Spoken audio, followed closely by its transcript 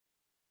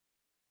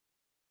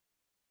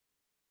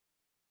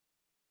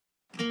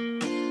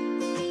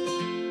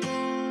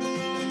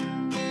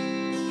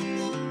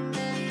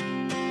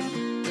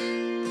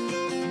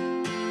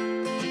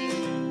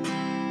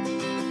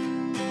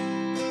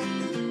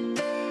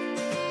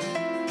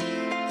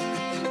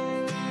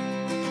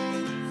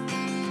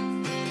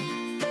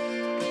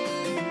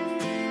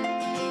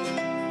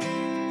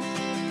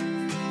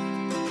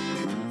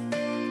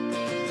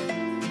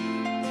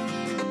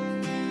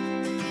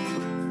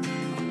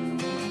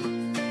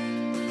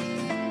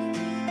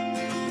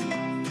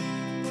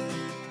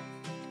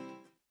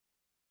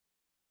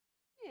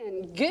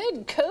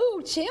good,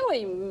 cool,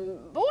 chilly.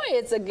 Boy,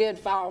 it's a good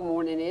fall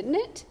morning, isn't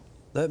it?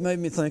 That made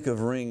me think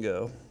of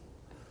Ringo.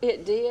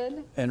 It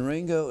did? And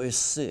Ringo is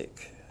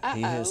sick.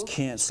 He has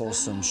canceled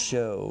some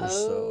shows,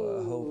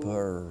 so I hope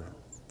her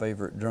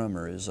favorite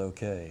drummer is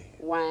okay.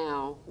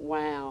 Wow,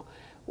 wow.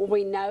 Well,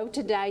 we know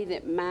today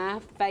that my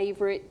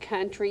favorite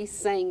country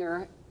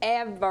singer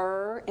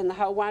ever in the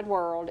whole wide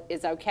world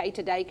is okay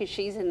today because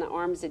she's in the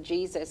arms of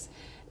Jesus.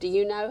 Do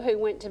you know who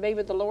went to be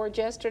with the Lord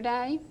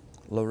yesterday?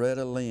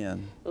 Loretta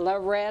Lynn.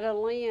 Loretta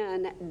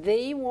Lynn,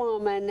 the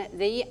woman,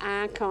 the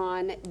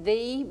icon,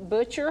 the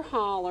butcher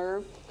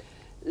holler,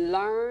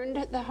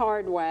 learned the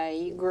hard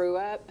way, grew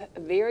up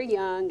very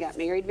young, got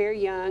married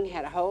very young,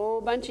 had a whole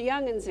bunch of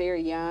youngins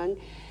very young,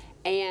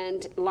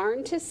 and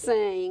learned to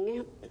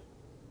sing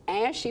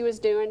as she was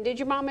doing. Did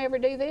your mom ever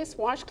do this?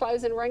 Wash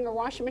clothes in a wringer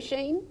washing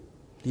machine?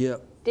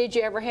 Yep. Did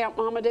you ever help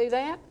Mama do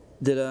that?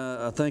 Did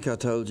I think I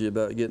told you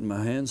about getting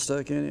my hand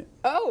stuck in it?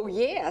 Oh,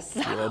 yes.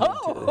 Yeah, I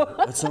did too.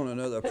 That's on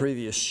another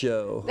previous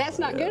show. That's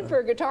not good for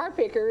a guitar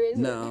picker, is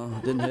it? No,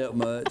 didn't help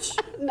much.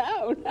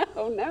 No,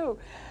 no, no.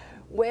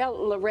 Well,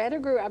 Loretta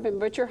grew up in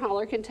Butcher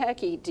Holler,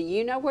 Kentucky. Do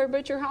you know where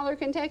Butcher Holler,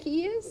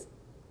 Kentucky is?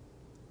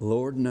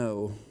 Lord,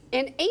 no.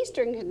 In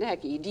eastern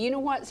Kentucky. Do you know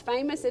what's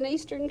famous in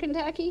eastern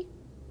Kentucky?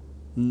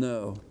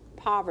 No.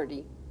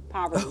 Poverty.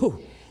 Poverty. Oh.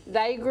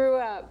 They grew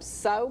up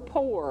so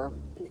poor,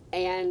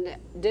 and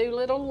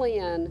Doolittle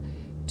Lynn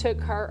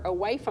took her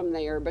away from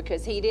there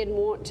because he didn't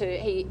want to.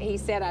 He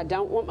said, I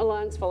don't want my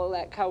lungs full of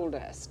that coal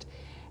dust.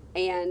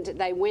 And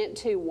they went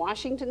to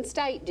Washington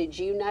State. Did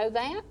you know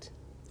that?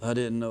 I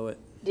didn't know it.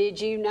 Did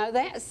you know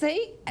that?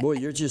 See? Boy,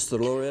 you're just the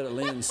Loretta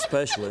Lynn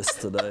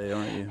specialist today,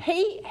 aren't you?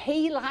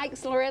 He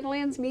likes Loretta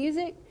Lynn's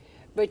music,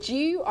 but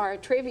you are a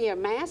trivia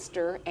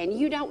master, and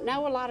you don't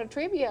know a lot of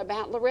trivia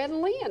about Loretta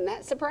Lynn.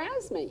 That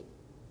surprised me.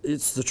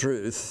 It's the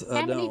truth.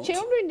 How many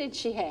children did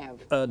she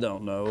have? I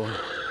don't know.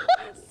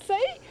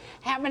 See?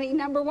 How many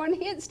 #1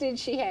 hits did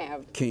she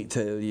have? Can't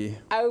tell you.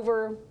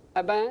 Over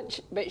a bunch,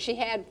 but she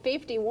had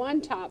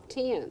 51 top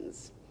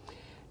 10s.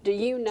 Do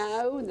you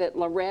know that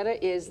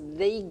Loretta is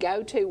the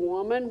go-to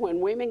woman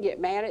when women get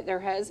mad at their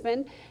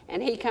husband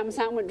and he comes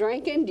home with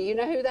drinking? Do you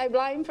know who they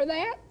blame for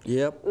that?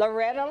 Yep.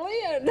 Loretta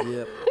Lynn.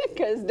 Yep.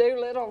 Because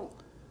Doolittle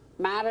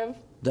might have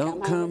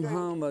Don't come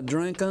home a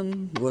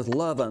drinking with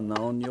lovin'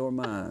 on your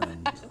mind.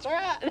 That's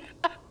right.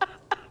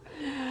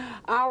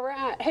 All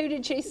right. Who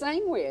did she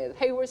sing with?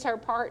 Who was her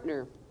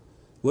partner?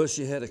 Well,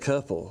 she had a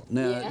couple.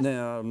 Now, Yes.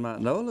 now I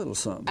might know a little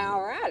something.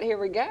 All right, here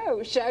we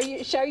go. Show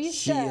you She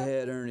stuff.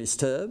 had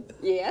Ernest Tubb.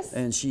 Yes.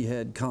 And she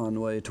had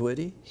Conway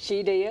Twitty.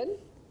 She did.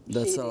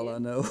 That's She all did. I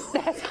know.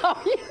 That's all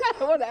you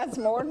know. Well, that's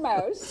more than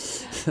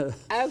most.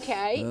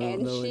 Okay, don't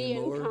and know she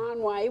anymore. and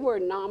Conway were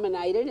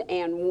nominated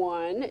and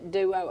won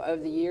Duo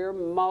of the Year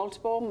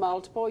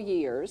multiple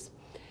years.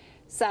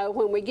 So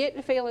when we get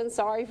to feeling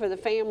sorry for the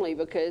family,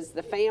 because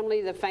the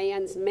family, the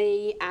fans,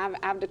 me,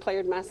 I've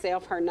declared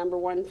myself her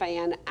 #1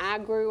 fan. I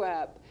grew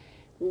up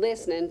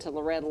listening to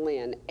Loretta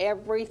Lynn.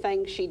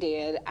 Everything she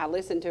did, I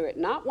listened to it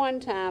not one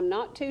time,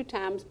 not 2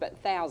 times, but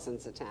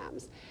thousands of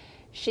times.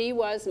 She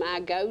was my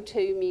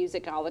go-to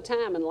music all the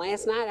time. And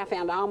last night I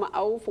found all my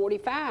old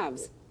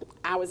 45s.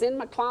 I was in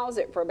my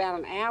closet for about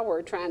an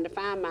hour trying to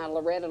find my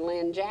Loretta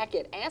Lynn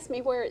jacket. Ask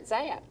me where it's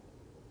at.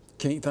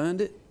 Can't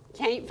find it?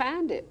 Can't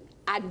find it.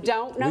 I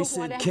don't know We what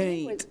said I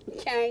can't.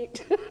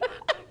 Can't.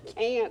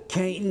 Can't.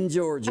 Canton,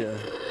 Georgia.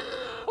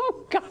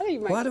 Oh, God, he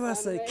makes Why do I fun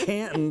say of me.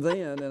 Canton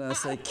then and I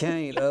say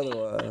can't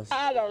otherwise?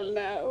 I don't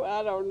know.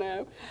 I don't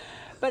know.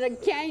 But I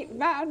can't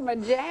find my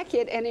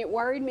jacket, and it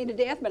worried me to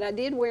death. But I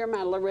did wear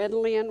my Loretta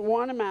Lynn,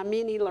 one of my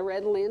mini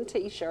Loretta Lynn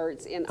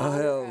T-shirts in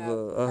honor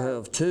of I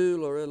have 2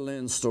 Loretta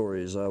Lynn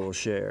stories I will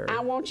share. I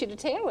want you to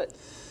tell it.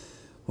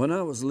 When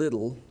I was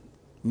little,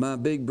 my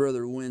big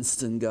brother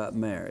Winston got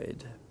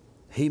married.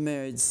 He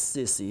married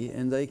Sissy,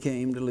 and they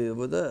came to live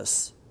with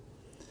us.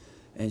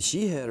 And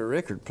she had a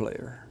record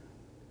player,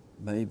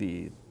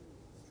 maybe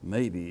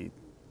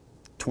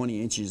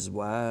 20 inches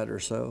wide or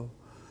so,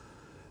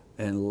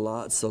 and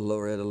lots of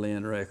Loretta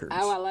Lynn records.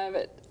 Oh, I love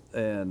it.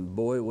 And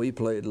boy, we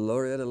played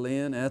Loretta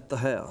Lynn at the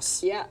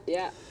house. Yeah,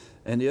 yeah.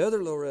 And the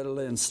other Loretta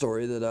Lynn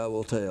story that I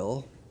will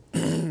tell,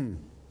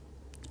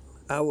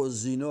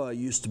 I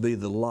used to be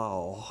the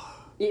law.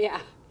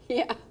 Yeah,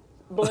 yeah.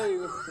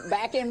 Blue.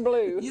 Back in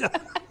blue. Yeah.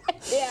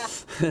 Yeah.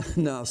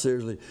 No,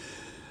 seriously.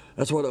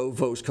 That's what old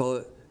folks call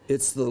it.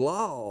 It's the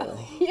law.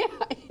 Yeah,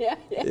 yeah,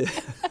 yeah.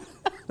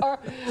 Or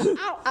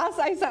I'll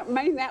say something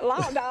mean, that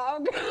law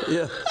dog.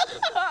 Yeah.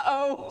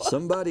 Uh-oh.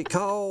 Somebody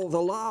call the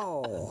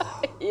law.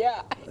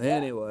 Yeah.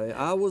 Anyway,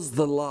 I was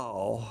the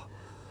law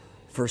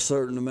for a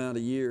certain amount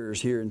of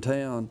years here in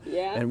town.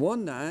 Yeah. And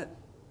one night,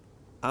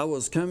 I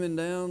was coming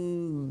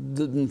down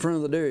in front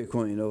of the Dairy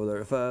Queen over there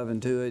at 5 and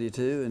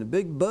 282, and a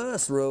big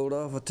bus rolled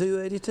off of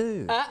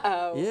 282.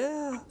 Uh-oh.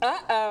 Yeah.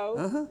 Uh-oh.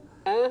 Uh-huh.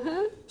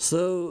 Uh-huh.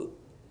 So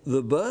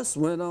the bus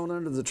went on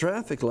under the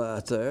traffic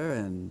light there,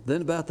 and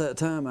then about that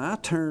time I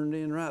turned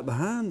in right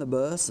behind the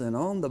bus, and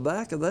on the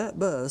back of that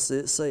bus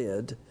it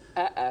said,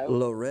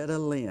 Loretta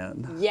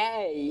Lynn.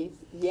 Yay,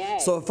 yay.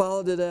 So I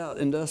followed it out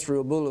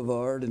Industrial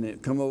Boulevard, and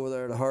it come over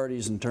there to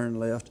Hardee's and turned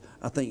left.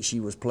 I think she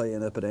was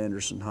playing up at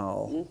Anderson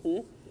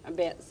Hall. I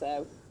bet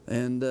so.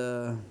 And,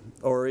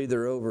 or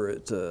either over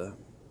at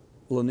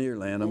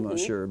Lanierland, I'm not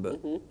sure, but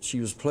she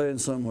was playing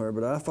somewhere.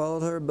 But I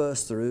followed her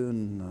bus through,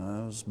 and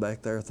I was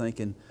back there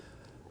thinking,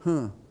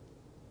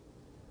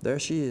 there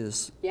she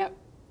is. Yep.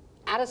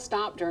 I'd have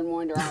stopped her and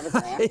wanted her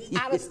autograph.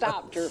 Yeah. I'd have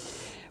stopped her.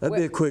 That'd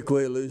be a quick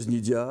way of losing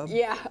your job.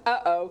 Yeah,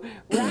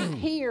 Right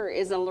here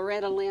is a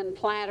Loretta Lynn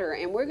platter,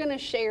 and we're going to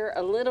share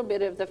a little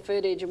bit of the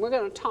footage, and we're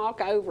going to talk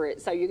over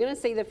it. So you're going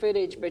to see the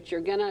footage, but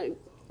we're going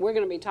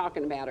to be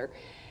talking about her.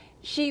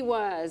 She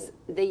was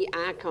the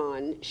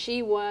icon.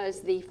 She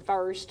was the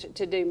first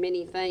to do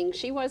many things.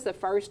 She was the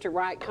first to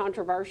write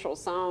controversial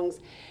songs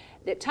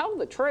that told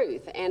the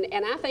truth. And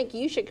I think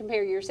you should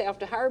compare yourself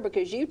to her,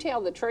 because you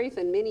tell the truth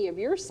in many of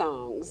your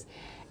songs.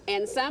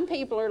 And some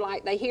people are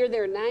like, they hear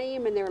their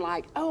name and they're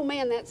like, oh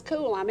man, that's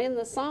cool, I'm in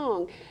the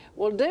song.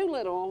 Well,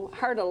 Doolittle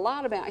heard a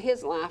lot about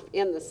his life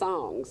in the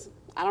songs.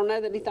 I don't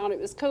know that he thought it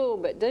was cool,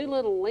 but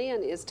Doolittle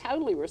Lynn is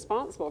totally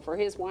responsible for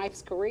his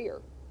wife's career.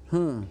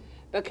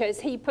 Because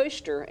he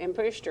pushed her and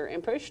pushed her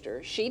and pushed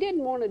her. She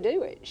didn't want to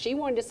do it. She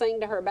wanted to sing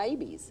to her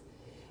babies.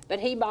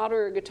 But he bought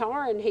her a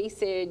guitar and he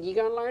said, you're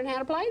going to learn how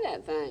to play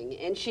that thing.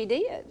 And she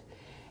did.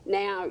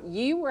 Now,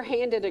 you were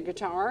handed a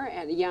guitar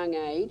at a young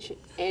age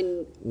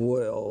and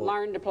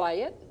learned to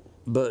play it.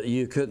 But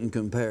you couldn't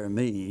compare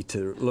me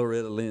to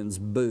Loretta Lynn's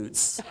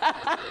boots.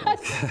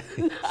 Okay.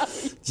 No,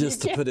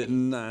 just to put it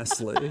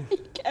nicely. You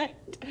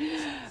can't.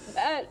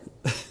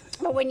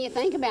 But when you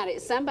think about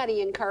it,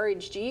 somebody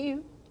encouraged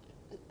you.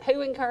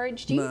 Who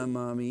encouraged you? My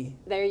mommy.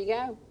 There you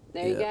go.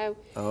 There you go.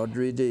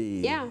 Audrey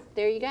D. Yeah,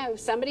 there you go.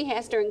 Somebody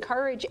has to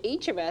encourage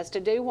each of us to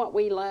do what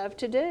we love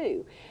to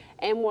do.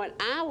 And what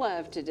I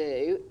love to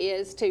do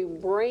is to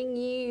bring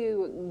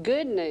you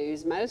good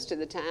news most of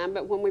the time.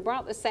 But when we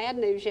brought the sad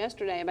news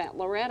yesterday about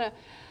Loretta,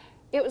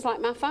 it was like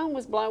my phone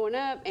was blowing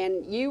up,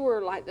 and you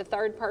were like the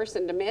third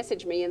person to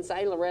message me and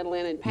say Loretta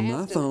Lynn had passed.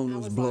 My phone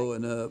was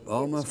blowing up.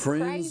 All my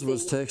friends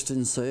was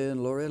texting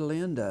saying Loretta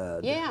Lynn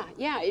died. Yeah,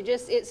 yeah.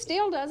 It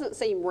still doesn't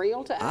seem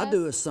real to us. I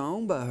do a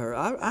song by her.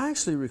 I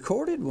actually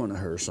recorded one of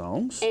her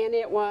songs. And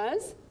it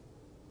was?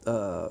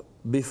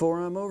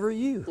 Before I'm Over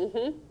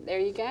You. There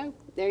you go.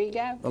 There you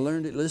go. I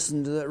learned it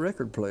listening to that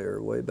record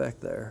player way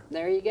back there.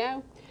 There you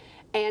go.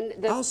 And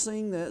I'll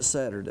sing that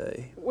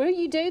Saturday. Will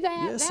you do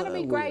that? Yes, That'll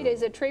be I great will.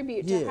 as a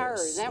tribute to her.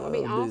 That would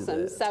be I'll do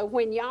awesome. that. So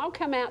when y'all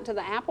come out to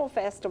the Apple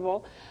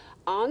Festival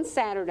on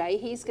Saturday,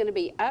 he's going to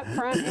be up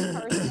front and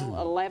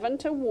personal 11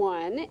 to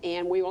 1,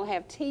 and we will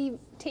have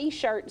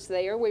T-shirts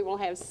there. We will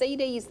have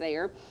CDs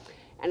there.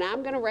 And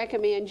I'm going to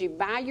recommend you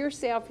buy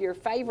yourself your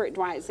favorite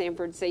Dwight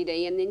Sanford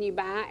CD, and then you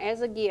buy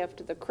as a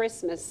gift the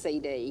Christmas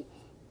CD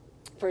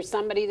for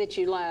somebody that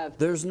you love.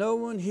 There's no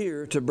one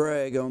here to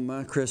brag on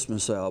my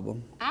Christmas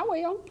album. I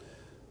will.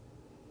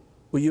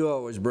 Well, you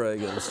always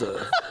brag on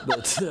stuff,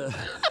 but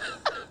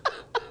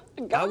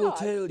I will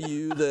tell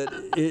you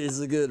that it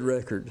is a good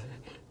record.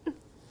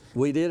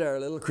 We did our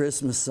little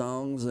Christmas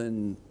songs,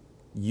 and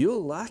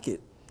you'll like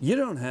it. You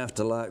don't have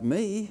to like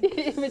me,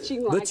 but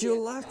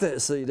you'll like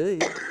that CD.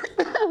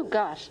 Oh,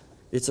 gosh.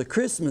 It's a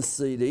Christmas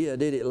CD. I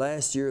did it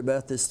last year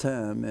about this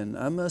time, and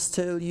I must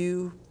tell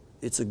you,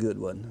 it's a good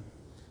one.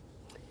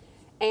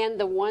 And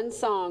the one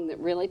song that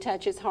really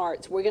touches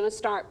hearts, we're going to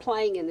start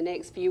playing in the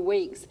next few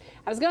weeks.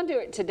 I was going to do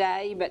it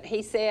today, but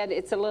he said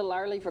it's a little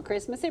early for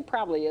Christmas. It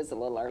probably is a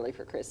little early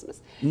for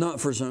Christmas.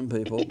 Not for some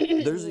people.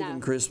 There's No.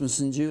 even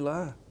Christmas in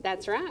July.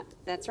 That's right.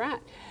 That's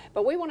right.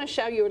 But we want to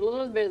show you a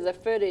little bit of the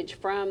footage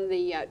from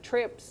the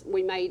trips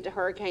we made to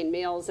Hurricane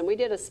Mills, and we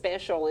did a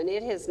special, and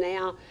it has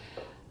now...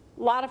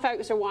 A lot of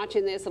folks are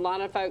watching this, a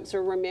lot of folks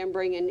are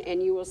remembering,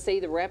 and you will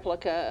see the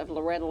replica of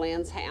Loretta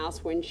Lynn's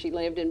house when she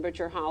lived in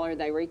Butcher Holler.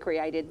 They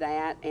recreated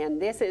that,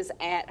 and this is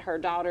at her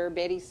daughter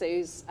Betty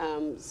Sue's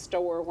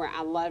store, where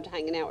I loved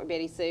hanging out with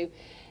Betty Sue.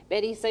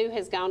 Betty Sue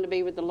has gone to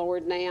be with the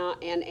Lord now,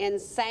 and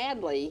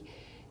sadly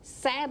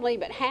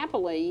but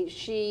happily,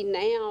 she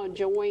now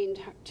joined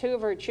two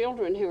of her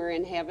children who are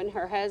in heaven,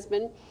 her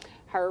husband,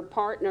 her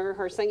partner,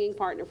 her singing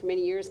partner for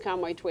many years,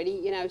 Conway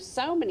Twitty. You know,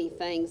 so many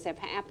things have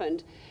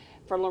happened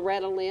for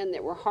Loretta Lynn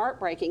that were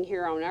heartbreaking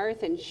here on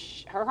earth, and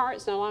her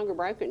heart's no longer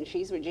broken.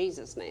 She's with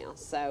Jesus now.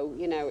 So,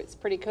 you know, it's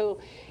pretty cool.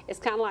 It's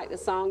kind of like the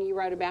song you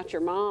wrote about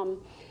your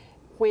mom.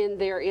 When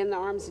they're in the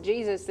arms of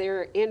Jesus,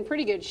 they're in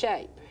pretty good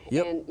shape.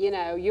 Yep. And, you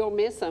know, you'll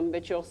miss them,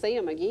 but you'll see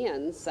them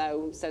again.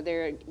 So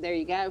there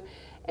you go.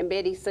 And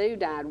Betty Sue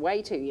died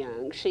way too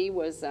young. She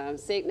was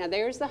sick. Now,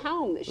 there's the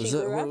home that she grew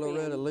up in. Is that where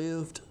Loretta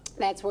lived?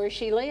 That's where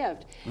she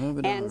lived.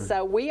 And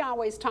so we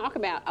always talk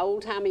about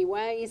old-timey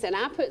ways, and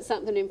I put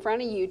something in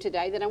front of you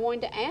today that I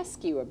wanted to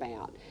ask you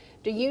about.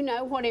 Do you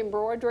know what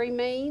embroidery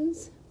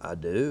means? I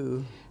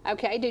do.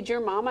 Okay, did your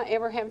mama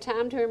ever have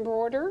time to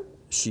embroider?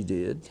 She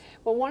did.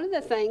 Well, one of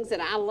the things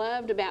that I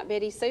loved about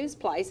Betty Sue's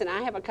place, and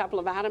I have a couple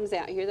of items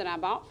out here that I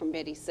bought from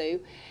Betty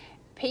Sue,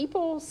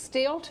 people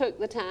still took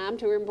the time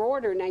to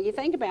embroider. Now, you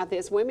think about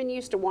this. Women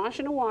used to wash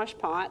in a wash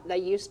pot. They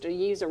used to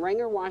use a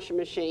wringer washing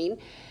machine.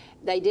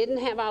 They didn't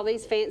have all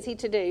these fancy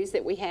to-dos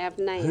that we have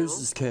now. Who's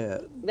this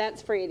cat?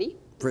 That's Freddie.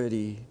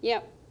 Freddie.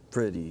 Yep.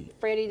 Freddie.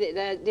 Freddie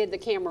that did the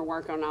camera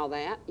work on all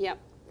that. Yep.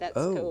 That's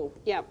cool.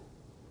 Yep.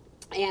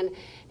 And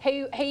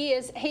he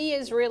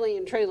is really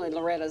and truly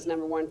Loretta's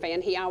 #1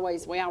 fan.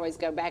 We always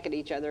go back at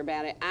each other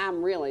about it.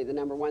 I'm really the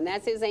 #1.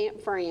 That's his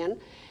Aunt Fran.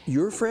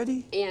 You're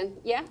Freddie? And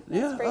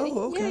that's Freddie.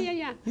 Oh,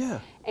 okay. Yeah.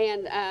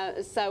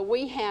 And so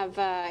we have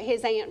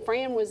his Aunt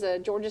Fran was a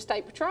Georgia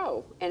State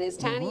Patrol, and as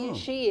tiny as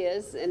she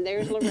is, and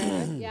there's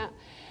Loretta, yeah.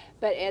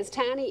 But as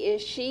tiny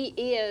as she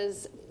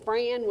is,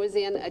 Fran was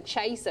in a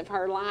chase of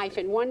her life,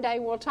 and one day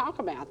we'll talk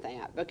about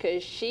that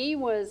because she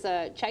was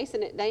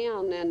chasing it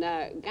down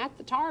and got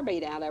the tar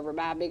beat out of her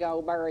by a big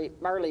old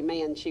burly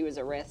man she was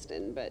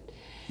arresting. But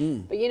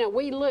you know,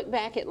 we look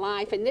back at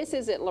life, and this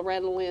is at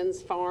Loretta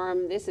Lynn's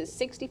farm. This is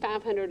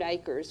 6,500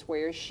 acres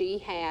where she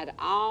had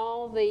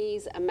all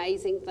these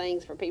amazing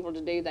things for people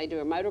to do. They do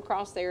a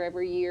motocross there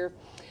every year.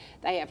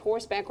 They have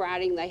horseback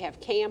riding. They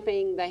have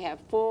camping. They have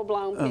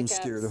full-blown pickups. I'm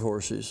scared of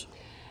horses.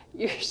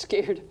 You're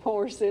scared of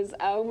horses.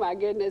 Oh my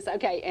goodness.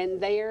 Okay,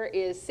 and there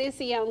is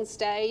Sissy on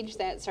stage.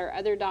 That's her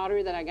other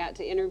daughter that I got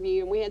to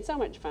interview, and we had so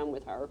much fun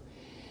with her.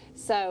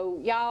 So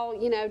y'all,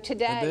 you know,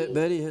 today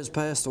Betty has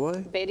passed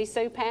away? Betty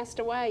Sue passed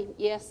away.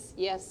 Yes,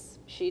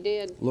 she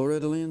did.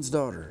 Loretta Lynn's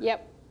daughter?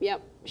 Yep.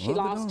 She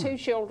lost 2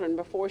 children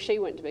before she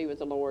went to be with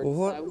the Lord.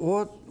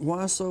 Well,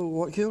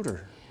 what killed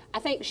her? I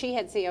think she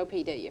had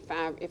COPD,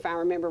 if I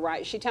remember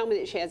right. She told me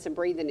that she had some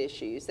breathing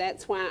issues.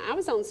 That's why I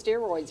was on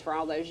steroids for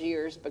all those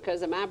years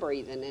because of my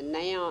breathing, and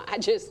now I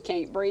just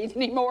can't breathe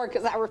anymore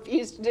because I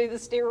refuse to do the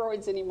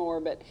steroids anymore.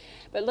 But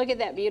look at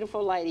that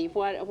beautiful lady.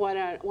 What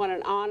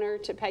an honor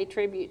to pay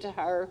tribute to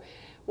her.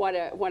 What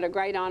a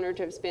great honor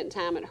to have spent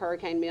time at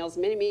Hurricane Mills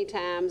many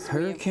times.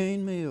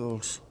 Hurricane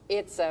Mills.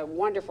 It's a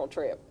wonderful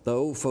trip. The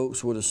old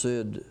folks would have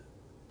said,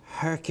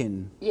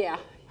 Hurricane. Yeah.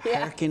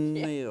 Hurricane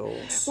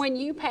Mills. When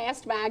you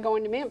passed by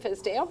going to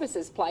Memphis to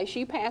Elvis's place,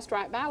 you passed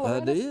right by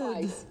Loretta's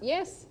place.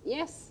 Yes,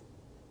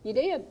 you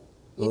did.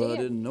 You did. I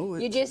didn't know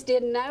it. You just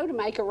didn't know to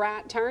make a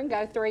right turn,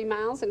 go 3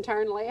 miles, and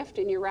turn left,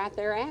 and you're right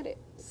there at it.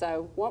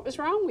 So what was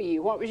wrong with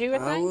you? What was you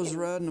thinking? I was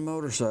riding a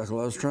motorcycle.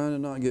 I was trying to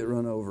not get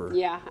run over.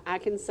 Yeah, I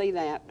can see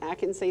that.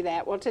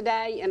 Well,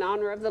 today, in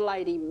honor of the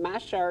lady, my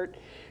shirt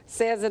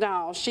says it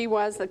all. She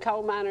was the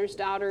coal miner's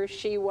daughter.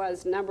 She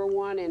was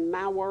 #1 in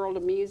my world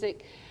of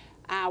music.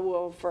 I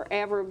will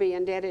forever be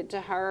indebted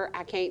to her.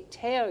 I can't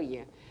tell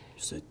you.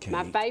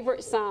 My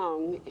favorite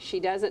song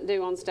she doesn't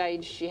do on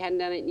stage, she hadn't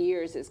done it in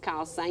years, it's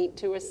called Saint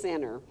to a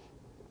Sinner.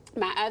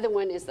 My other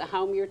one is The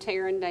Home You're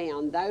Tearing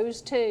Down.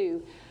 Those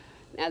two,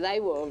 now they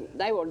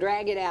will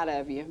drag it out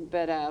of you.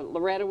 But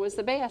Loretta was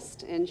the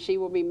best, and she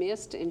will be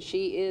missed, and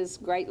she is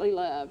greatly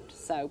loved.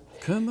 So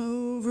come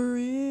over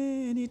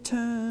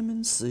anytime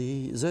and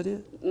see. Is that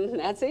it?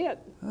 That's it.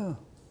 Oh.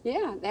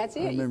 Yeah, that's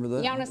it. I remember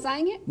that. You want to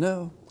sing it?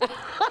 No.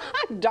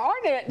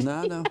 Darn it.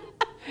 No.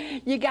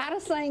 You got a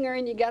singer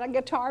and you got a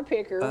guitar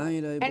picker. I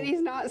ain't able. And he's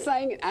not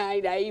singing. I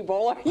ain't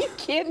able. Are you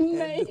kidding me?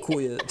 Had to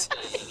quit.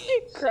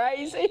 You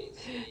crazy.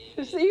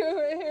 See,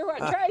 you hear what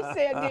Trey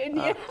said, didn't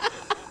you?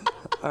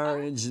 Our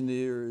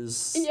engineer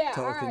is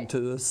talking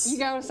to us. You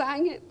going to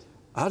sing it?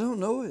 I don't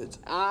know it.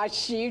 Ah,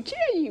 shoot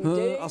you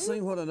do. I'll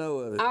sing what I know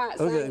of it. All right,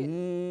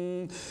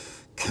 sing it.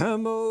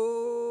 Come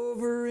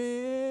over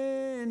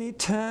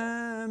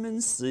anytime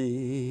and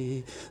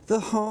see the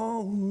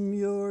home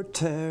you're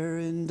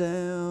tearing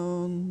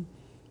down.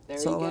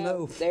 That's all I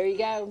know. There you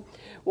go.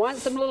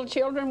 Once some little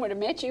children would have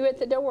met you at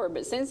the door,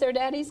 but since their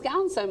daddy's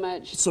gone so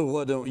much. So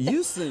why don't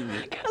you sing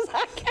it? Because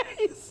I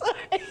can't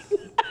sing.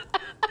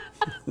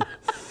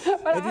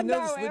 But have you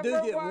noticed we do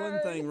get one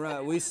thing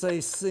right? We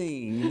say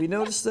sing. Have you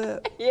noticed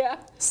that? Yeah.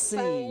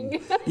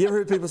 Sing. You ever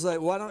heard people say,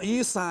 why don't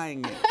you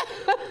sing?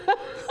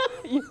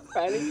 You're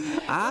funny.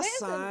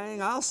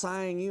 I'll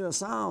sing you a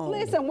song.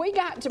 Listen, we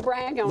got to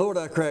brag on. Lord,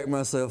 I cracked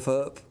myself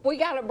up. We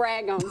got to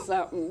brag on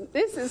something.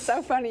 This is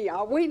so funny,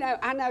 y'all.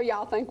 I know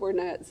y'all think we're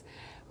nuts.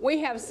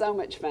 We have so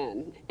much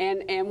fun,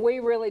 and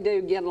we really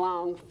do get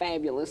along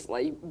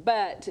fabulously,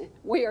 but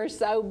we are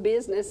so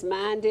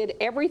business-minded.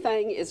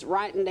 Everything is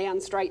writing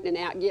down, straightening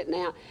out, getting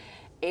out,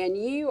 and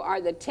you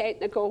are the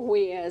technical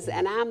whiz,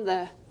 and I'm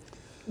the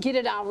get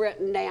it all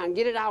written down,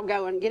 get it all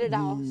going, get it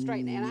all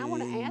straightened. And I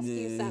want to ask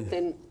you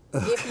something.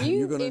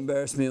 You're going to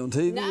embarrass me on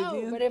TV again?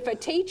 No, but if a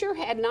teacher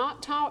had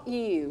not taught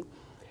you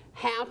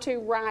how to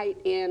write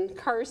in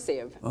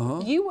cursive,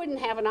 you wouldn't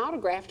have an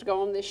autograph to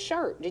go on this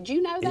shirt. Did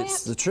you know that?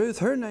 It's the truth.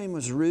 Her name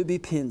was Ruby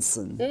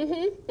Pinson.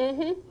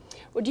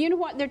 Well, do you know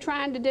what they're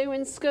trying to do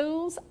in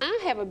schools? I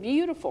have a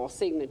beautiful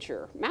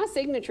signature. My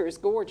signature is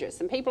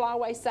gorgeous, and people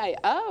always say,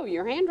 "Oh,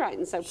 your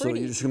handwriting's so pretty." So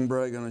you're just going to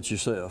brag on it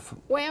yourself?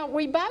 Well,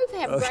 we both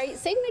have great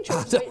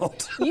signatures. I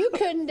don't. You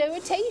couldn't do a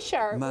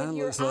T-shirt with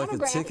your looks like a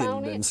autograph chicken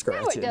on been it. No,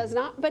 scratching. it does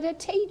not. But a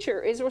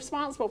teacher is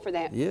responsible for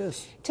that.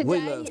 Yes. Today, we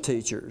love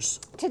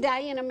teachers.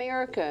 Today in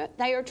America,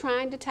 they are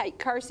trying to take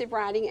cursive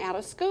writing out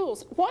of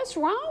schools. What's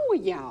wrong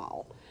with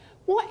y'all?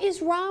 What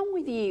is wrong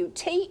with you?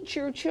 Teach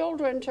your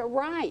children to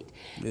write.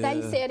 Yeah.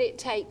 They said it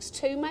takes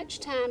too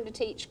much time to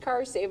teach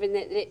cursive and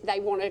that they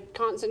want to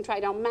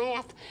concentrate on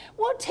math.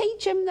 Well,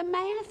 teach them the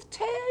math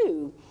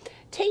too.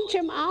 Teach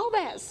them all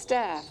that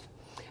stuff.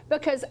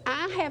 Because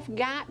I have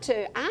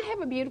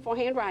a beautiful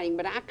handwriting,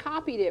 but I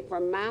copied it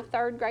from my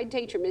 3rd grade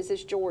teacher,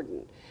 Mrs.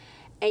 Jordan.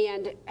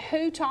 And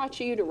who taught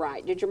you to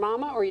write? Did your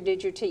mama or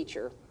did your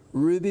teacher?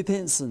 Ruby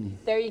Pinson.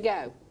 There you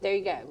go. There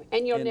you go.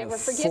 And you'll never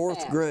forget that. In the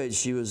 4th grade,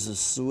 she was the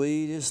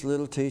sweetest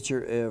little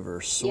teacher ever.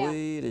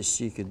 Sweet as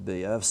she could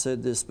be. I've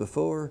said this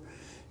before.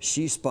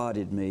 She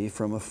spotted me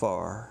from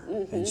afar,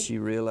 and she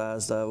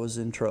realized I was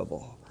in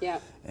trouble.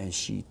 Yep. And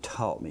she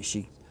taught me.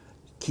 She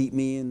keep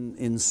me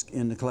in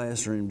the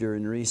classroom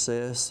during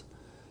recess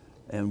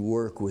and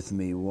work with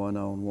me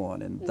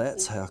one-on-one. And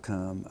that's how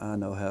come I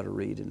know how to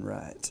read and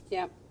write.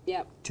 Yep.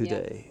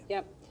 Today.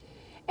 Yep.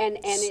 And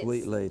Sweet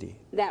it's lady.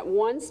 That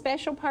one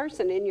special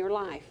person in your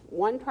life,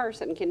 one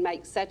person can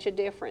make such a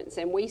difference,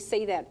 and we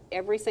see that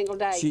every single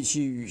day.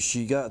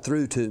 She got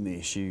through to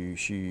me.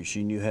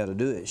 She knew how to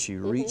do it. She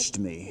reached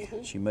me.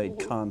 She made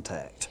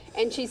contact.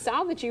 And she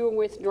saw that you were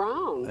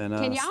withdrawn. And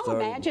can y'all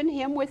imagine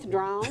him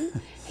withdrawn?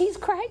 He's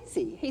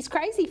crazy. He's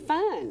crazy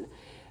fun.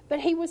 But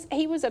he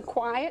was a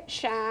quiet,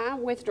 shy,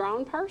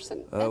 withdrawn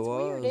person. That's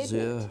weird, isn't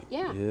it?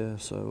 Yeah.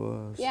 Yes, I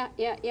was.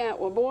 Yeah.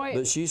 Well, boy.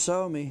 But she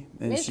saw me,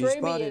 and Miss she Ruby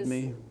spotted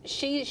me.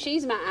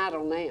 She's my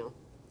idol now.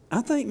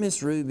 I think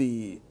Miss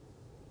Ruby,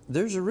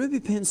 there's a Ruby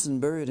Pinson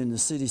buried in the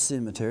city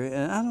cemetery,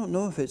 and I don't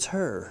know if it's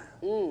her.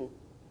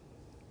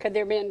 Could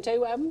there have been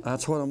 2 of them?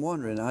 That's what I'm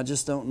wondering. I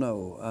just don't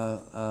know.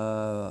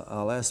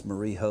 I'll ask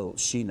Marie Holt.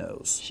 She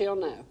knows. She'll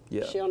know.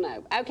 Yeah. She'll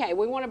know. Okay,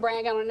 we want to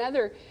brag on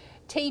another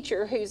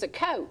teacher who's a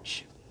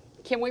coach.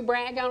 Can we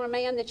brag on a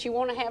man that you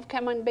want to have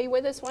come and be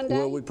with us one day?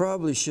 Well, we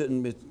probably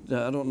shouldn't be.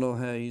 I don't know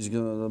how he's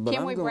going to, but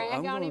Can we brag I'm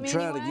on going him to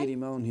try anyway? to get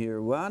him on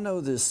here. Well, I know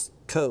this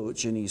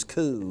coach, and he's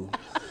cool,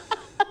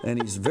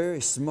 and he's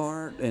very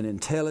smart and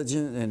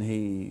intelligent, and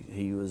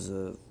he was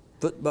a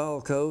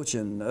football coach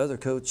and other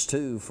coach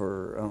too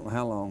for I don't know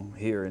how long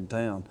here in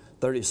town,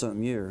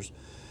 30-something years.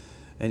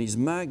 And he's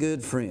my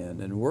good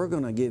friend, and we're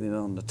going to get him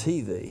on the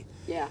TV.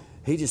 Yeah.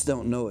 He just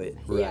don't know it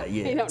yet.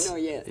 He don't know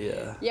yet.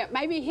 Yeah. Yeah,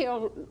 maybe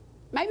he'll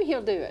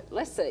do it.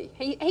 Let's see.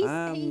 He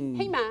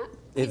might.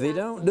 If he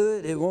don't do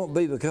it, it won't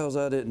be because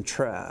I didn't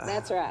try.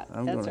 That's right.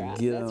 I'm going to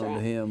get on to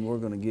him. We're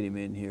going to get him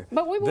in here.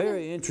 But we wanna...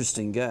 Very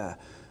interesting guy.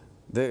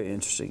 Very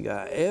interesting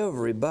guy.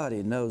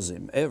 Everybody knows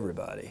him.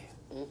 Everybody.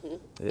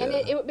 Yeah. And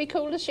it would be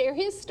cool to share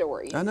his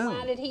story. I know.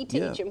 Why did he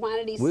teach and why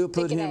did he We'll stick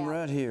put it him out?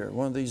 right here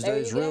one of these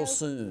days real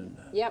soon.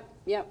 Yep.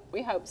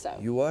 We hope so.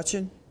 You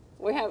watching?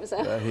 We hope so.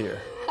 Right here.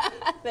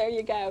 There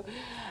you go.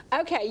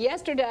 Okay,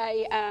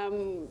 yesterday,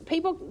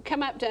 people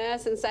come up to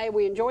us and say,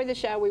 we enjoy the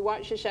show, we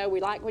watch the show,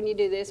 we like when you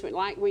do this, we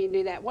like when you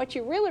do that. What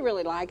you really,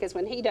 really like is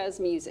when he does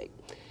music.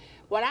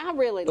 What I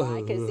really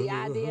like is the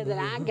idea that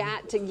I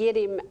got to get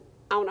him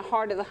on a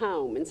Heart of the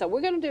Home. And so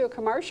we're going to do a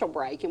commercial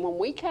break, and when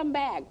we come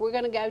back, we're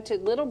going to go to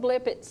little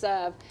blippets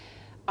of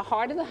a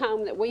Heart of the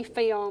Home that we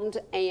filmed,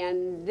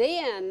 and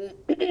then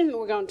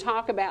we're going to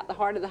talk about the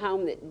Heart of the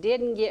Home that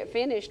didn't get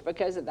finished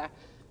because of the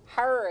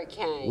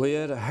hurricane. We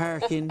had a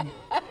hurricane.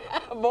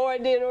 Boy,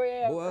 did we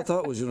ever. Boy, I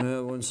thought we was going to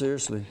have one,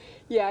 seriously.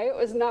 Yeah, it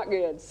was not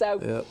good.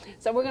 So, Yep.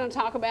 So we're going to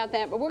talk about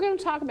that, but we're going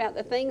to talk about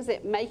the things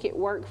that make it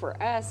work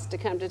for us to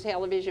come to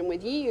television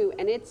with you,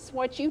 and it's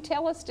what you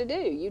tell us to do.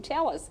 You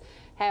tell us,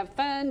 have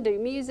fun, do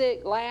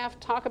music, laugh,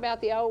 talk about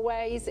the old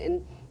ways,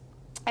 and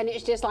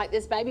it's just like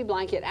this baby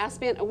blanket. I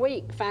spent a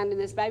week finding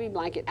this baby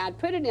blanket. I'd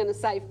put it in a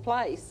safe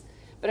place,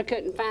 but I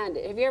couldn't find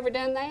it. Have you ever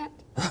done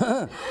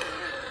that?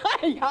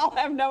 Y'all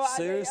have no idea.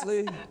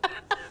 Seriously?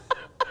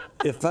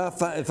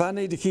 If I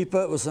need to keep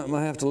up with something,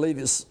 I have to leave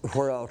it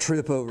where I'll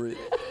trip over it.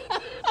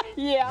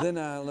 Yeah. Then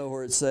I'll know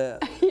where it's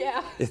at.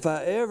 Yeah. If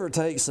I ever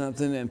take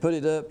something and put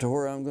it up to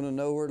where I'm going to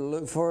know where to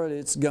look for it,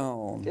 it's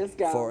gone. It's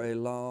gone. For a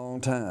long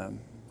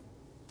time.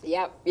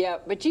 Yep.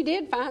 But you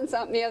did find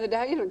something the other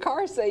day in a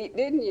car seat,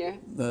 didn't you?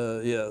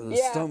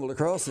 Yeah. Stumbled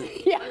across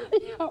it. Yeah.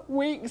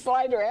 Weeks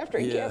later after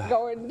he kept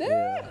going.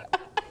 Yeah.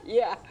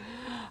 Yeah.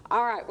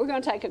 All right, we're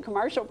going to take a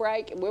commercial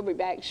break, and we'll be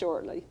back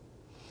shortly.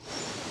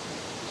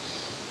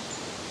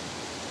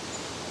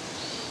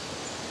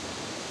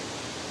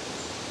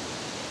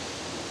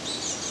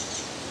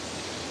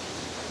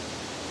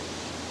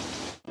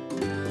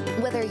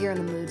 Whether you're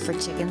in the mood for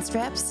chicken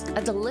strips,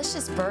 a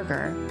delicious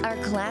burger, our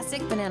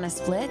classic banana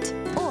split,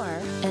 or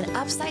an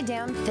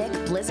upside-down thick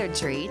blizzard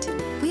treat,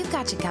 we've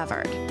got you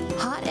covered.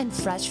 Hot and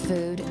fresh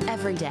food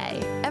every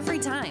day, every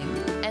time.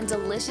 and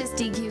delicious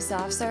DQ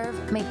soft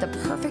serve make the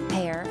perfect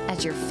pair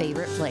at your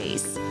favorite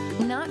place.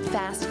 Not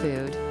fast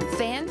food,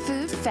 fan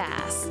food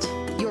fast.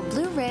 Your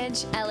Blue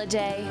Ridge,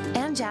 Ellijay,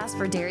 and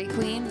Jasper Dairy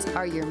Queens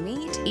are your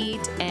meet,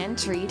 eat, and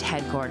treat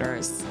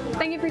headquarters.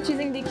 Thank you for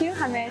choosing DQ.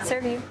 How may I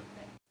serve you?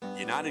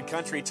 United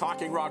Country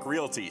Talking Rock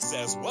Realty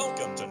says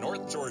welcome to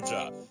North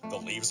Georgia. The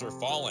leaves are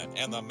falling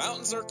and the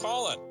mountains are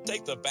calling.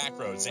 Take the back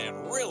roads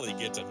and really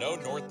get to know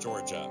North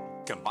Georgia.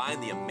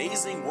 Combine the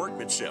amazing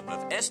workmanship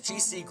of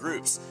SGC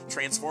Groups,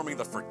 transforming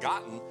the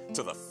forgotten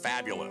to the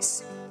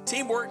fabulous.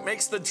 Teamwork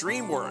makes the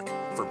dream work.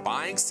 For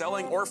buying,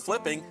 selling, or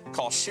flipping,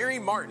 call Sherry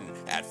Martin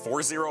at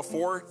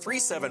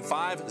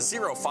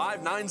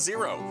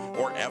 404-375-0590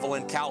 or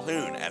Evelyn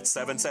Calhoun at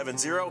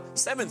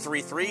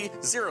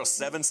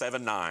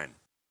 770-733-0779.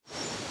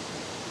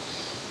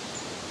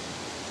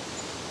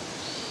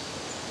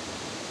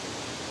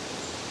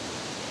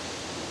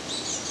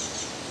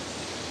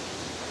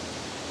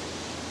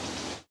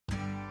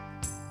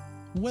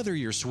 Whether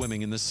you're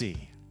swimming in the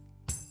sea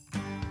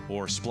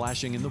or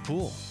splashing in the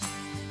pool,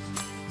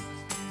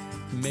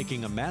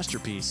 making a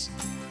masterpiece,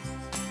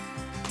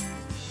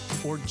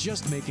 or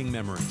just making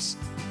memories,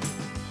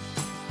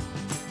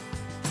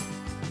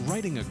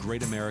 writing a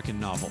great American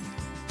novel,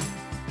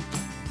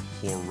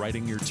 or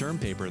writing your term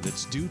paper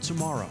that's due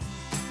tomorrow.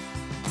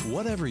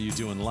 Whatever you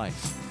do in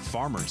life,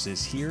 Farmers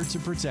is here to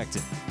protect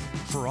it.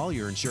 For all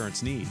your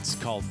insurance needs,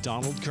 call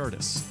Donald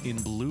Curtis in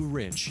Blue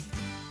Ridge.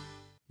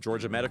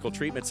 Georgia Medical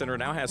Treatment Center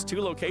now has 2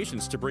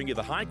 locations to bring you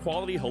the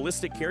high-quality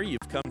holistic care you've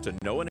come to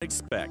know and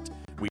expect.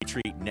 We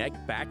treat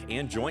neck, back,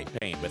 and joint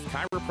pain with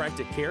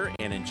chiropractic care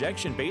and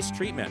injection-based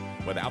treatment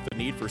without the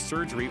need for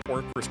surgery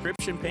or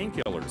prescription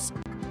painkillers.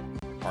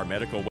 Our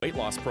medical weight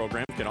loss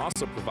program can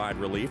also provide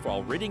relief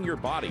while ridding your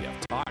body of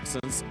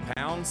toxins,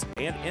 pounds,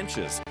 and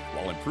inches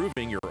while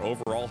improving your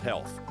overall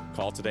health.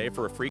 Call today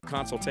for a free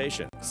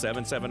consultation,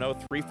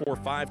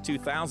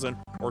 770-345-2000,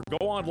 or go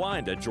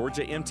online to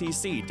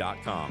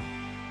georgiamtc.com.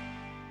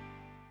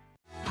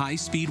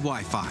 High-speed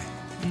Wi-Fi.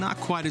 Not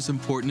quite as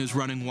important as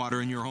running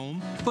water in your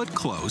home, but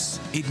close.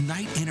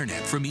 Ignite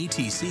Internet from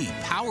ETC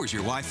powers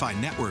your Wi-Fi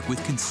network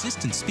with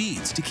consistent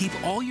speeds to keep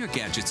all your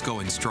gadgets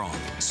going strong.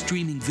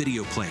 Streaming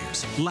video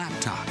players,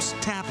 laptops,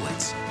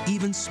 tablets,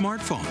 even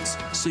smartphones,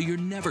 so you're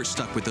never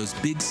stuck with those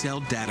big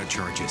cell data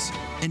charges.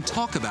 And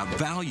talk about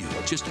value.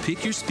 Just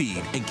pick your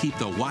speed and keep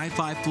the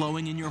Wi-Fi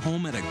flowing in your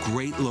home at a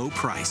great low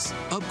price.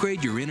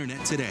 Upgrade your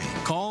internet today.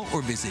 Call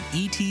or visit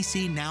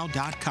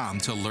etcnow.com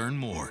to learn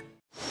more.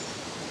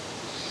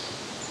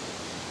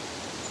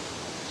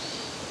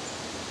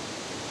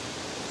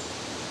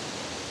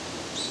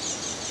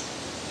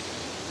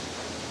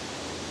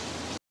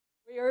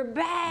 We're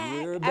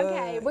back. We're back.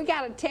 Okay, we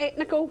got a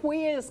technical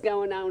whiz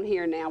going on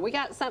here now. We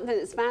got something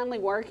that's finally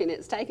working.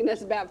 It's taken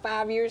us about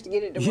 5 years to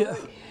get it to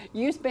work.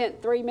 You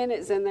spent 3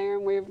 minutes in there,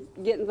 and we're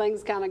getting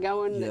things kind of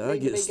going. Yeah, that I need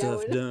to get be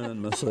stuff going.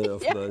 done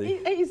myself, Yeah, buddy.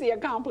 he's the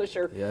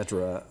accomplisher. Yeah, that's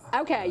right.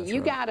 Okay, That's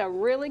you right. got a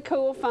really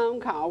cool phone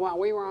call while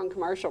we were on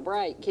commercial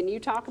break. Can you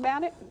talk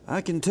about it?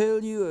 I can tell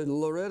you a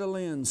Loretta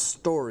Lynn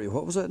story.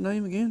 What was that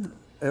name again?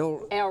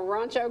 El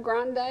Rancho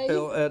Grande?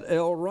 At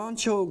El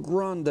Rancho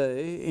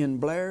Grande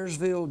in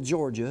Blairsville,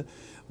 Georgia,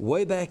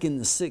 way back in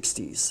the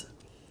 60s.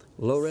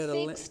 Loretta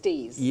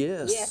 60s.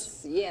 Yes.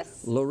 Yes,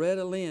 yes.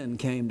 Loretta Lynn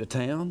came to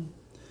town,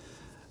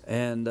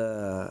 and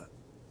a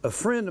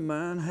friend of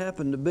mine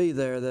happened to be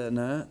there that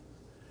night,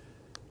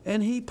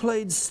 and he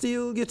played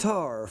steel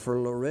guitar for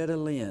Loretta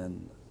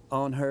Lynn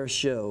on her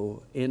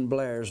show in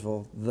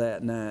Blairsville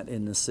that night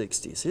in the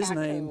 60s.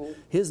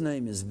 His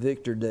name is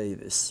Victor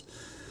Davis.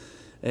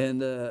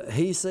 And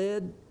he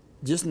said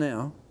just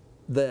now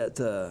that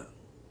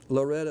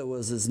Loretta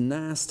was as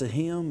nice to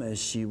him as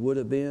she would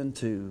have been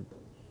to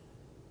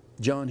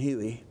John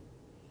Huey.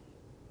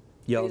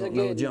 Y'all don't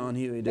know John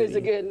Huey, do you? He's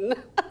a good one.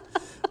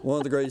 One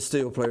of the greatest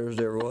steel players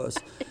there was.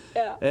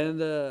 Yeah.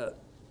 And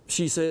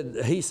he said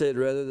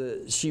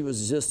that she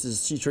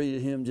was she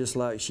treated him just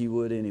like she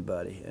would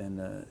anybody,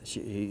 and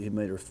he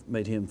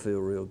made him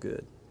feel real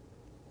good.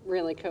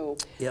 Really cool.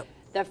 Yep.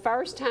 The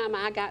first time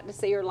I got to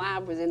see her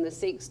live was in the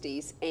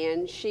 60s,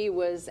 and she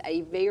was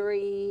a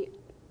very,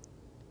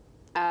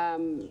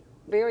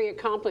 very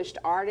accomplished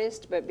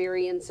artist, but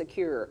very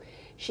insecure.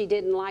 She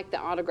didn't like the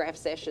autograph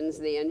sessions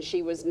then.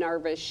 She was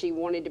nervous. She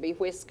wanted to be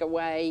whisked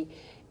away.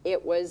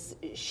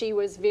 She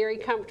was very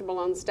comfortable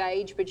on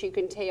stage, but you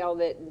can tell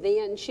that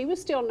then she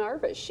was still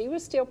nervous. She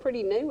was still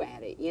pretty new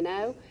at it, you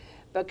know,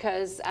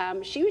 because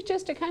she was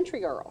just a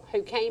country girl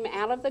who came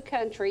out of the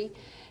country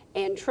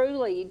and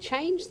truly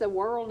changed the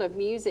world of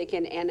music.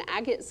 And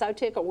I get so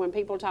tickled when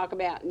people talk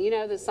about, you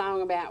know, the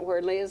song about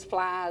where Liz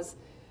flies.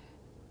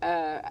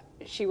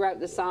 She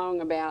wrote the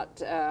song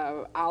about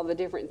all the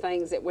different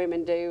things that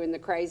women do and the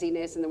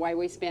craziness and the way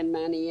we spend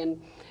money. And,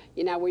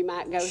 you know, we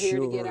might go here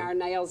to get our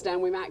nails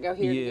done. We might go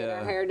here to get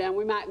our hair done.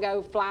 We might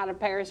go fly to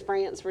Paris,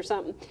 France for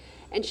something.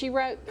 And she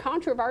wrote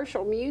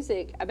controversial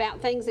music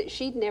about things that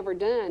she'd never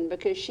done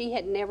because she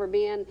had never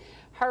been.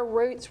 Her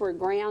roots were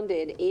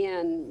grounded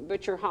in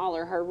Butcher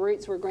Holler. Her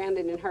roots were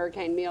grounded in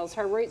Hurricane Mills.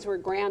 Her roots were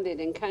grounded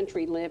in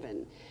country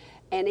living.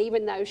 And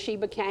even though she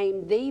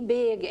became the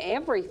big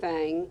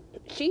everything,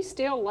 she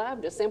still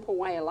loved a simple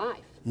way of life.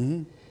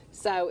 Mm-hmm.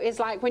 So it's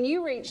like when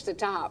you reach the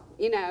top,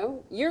 you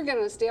know, you're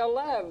going to still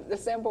love the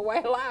simple way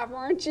of life,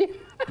 aren't you?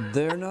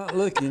 They're not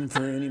looking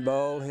for any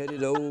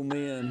bald-headed old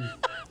men.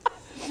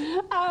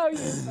 Oh, you're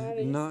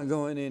funny. Not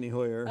going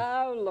anywhere.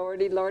 Oh,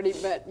 Lordy, Lordy.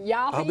 But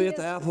y'all, I'll be at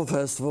the Apple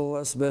Festival.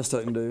 That's the best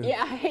I can do.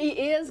 Yeah, he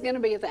is going to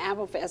be at the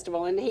Apple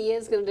Festival, and he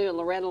is going to do a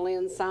Loretta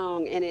Lynn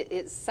song. And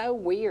it's so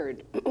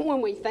weird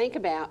when we think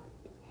about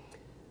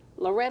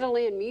Loretta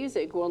Lynn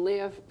music will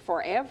live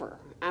forever.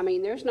 I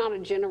mean, there's not a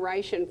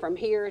generation from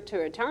here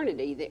to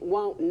eternity that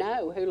won't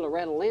know who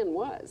Loretta Lynn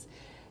was,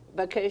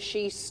 because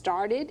she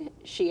started,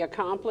 she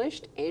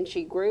accomplished, and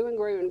she grew and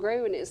grew and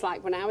grew. And it's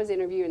like when I was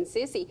interviewing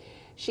Sissy,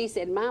 she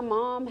said, my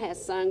mom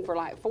has sung for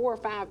like 4 or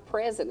 5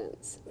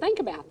 presidents. Think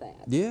about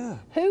that. Yeah.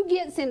 Who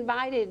gets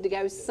invited to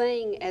go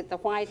sing at the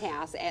White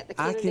House, at the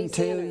Kennedy I can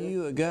Center? tell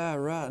you a guy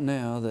right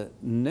now that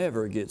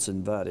never gets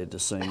invited to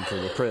sing for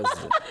the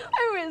president.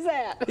 Who is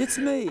that? It's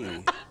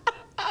me.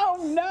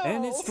 Oh, no.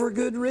 And it's for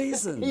good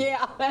reason.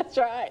 Yeah, that's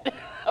right.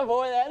 Oh,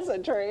 boy, that's the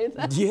truth.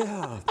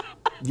 Yeah.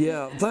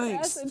 Yeah,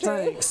 thanks. That's the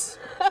Thanks.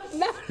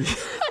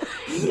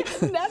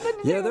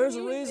 Yeah, there's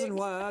a reason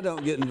why I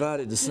don't get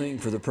invited to sing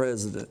for the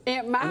president.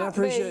 It might and I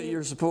appreciate be,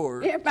 your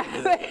support. It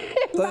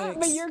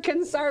might be your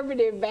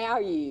conservative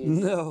values.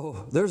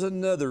 No, there's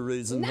another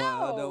reason why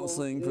I don't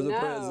sing for the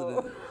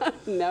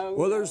president. No.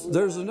 Well,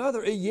 there's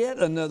yet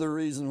another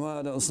reason why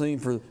I don't sing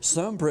for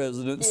some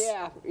presidents.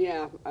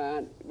 Yeah.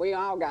 We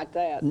all got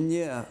that.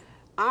 Yeah.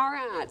 All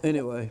right.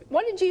 Anyway,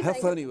 what did you how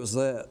think? funny was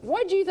that?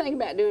 What did you think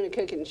about doing a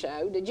cooking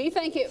show? Did you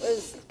think it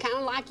was kind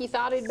of like you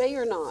thought it'd be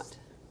or not?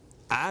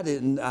 I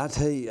didn't. I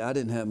tell you, I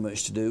didn't have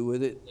much to do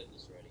with it.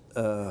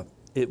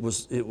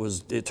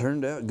 It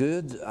turned out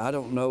good. I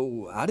don't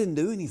know. I didn't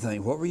do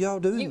anything. What were y'all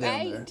doing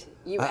down there?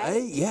 You I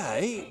ate? Yeah, I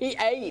ate. He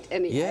ate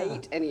and he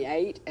ate and he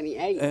ate and he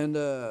ate. And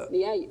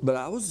he ate. But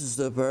I was just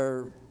up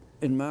there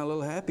in my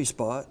little happy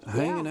spot,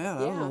 hanging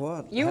out. I don't know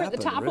what You were at the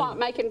happened, top really. lot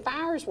making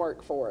fires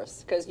work for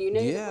us because you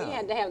knew that we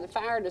had to have the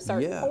fire at a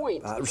certain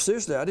point.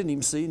 Seriously, I didn't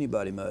even see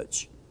anybody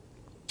much.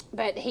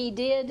 But he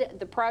did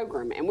the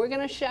program, and we're going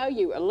to show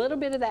you a little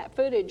bit of that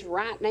footage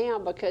right now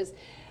because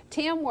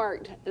Tim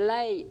worked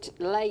late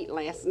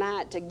last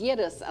night to get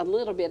us a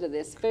little bit of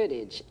this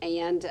footage.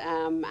 And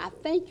I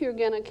think you're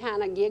going to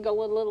kind of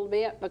giggle a little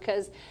bit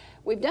because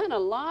we've done a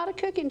lot of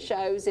cooking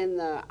shows in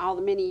all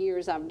the many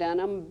years I've done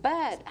them,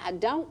 but I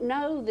don't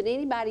know that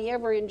anybody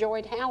ever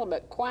enjoyed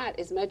halibut quite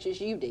as much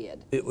as you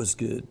did. It was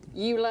good.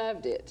 You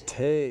loved it.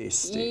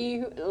 Tasty.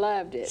 You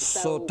loved it.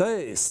 So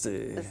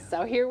tasty.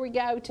 So here we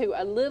go to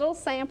a little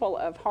sample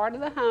of Heart of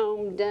the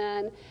Home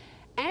done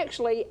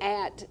actually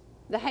at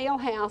the Hale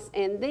House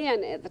and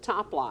then at the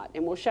Top Lot,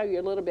 and we'll show you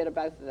a little bit of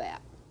both of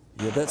that.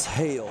 Yeah, that's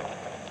Hale.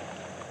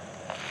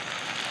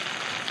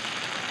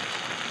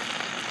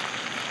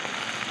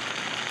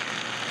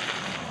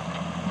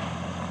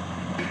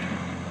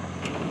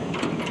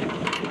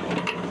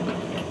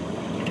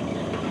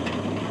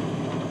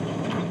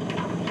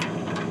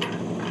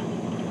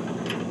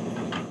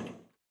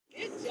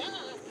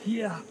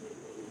 Yeah.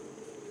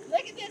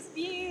 Look at this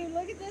view.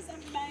 Look at this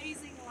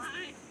amazing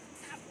life.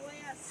 How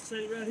blessed.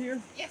 Sit right here?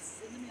 Yes,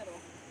 in the middle.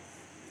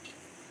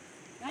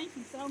 Thank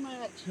you so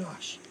much.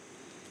 Gosh.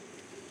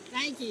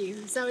 Thank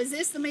you. So is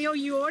this the meal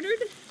you ordered?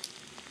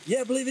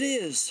 Yeah, I believe it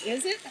is.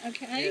 Is it?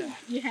 Okay. Yeah.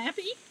 You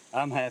happy?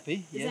 I'm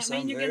happy. Does Yes, that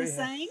mean I'm you're very going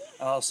to happy. sing?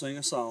 I'll sing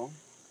a song.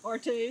 Or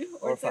 2,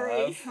 or Or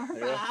 3, 5. or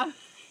Yeah. 5.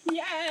 Yay,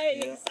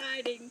 Yeah.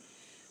 exciting.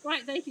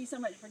 Right, thank you so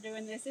much for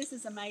doing this. This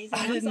is amazing.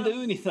 I didn't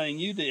do anything.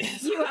 You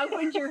did. You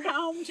opened your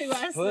home to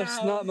us. Well,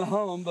 it's not my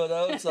home, but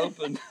it's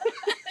open.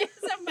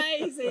 It's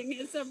amazing.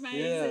 It's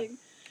amazing.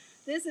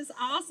 This is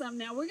awesome.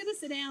 Now we're going to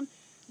sit down.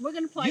 We're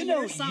going to play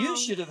your song. You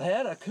should have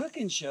had a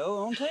cooking show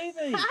on TV.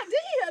 I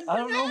did. I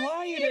don't know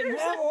why you didn't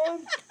have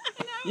one.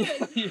 I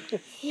know.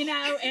 You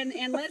know,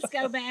 and let's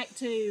go back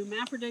to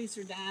my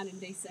producer died in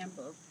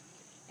December.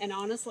 And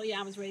honestly,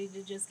 I was ready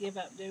to just give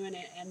up doing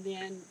it. And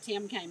then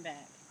Tim came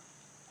back.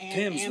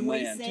 Tim's the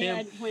man.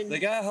 Tim, the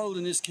guy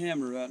holding this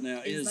camera right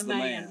now is the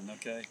man.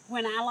 Okay.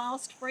 When I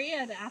lost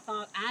Fred, I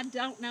thought, I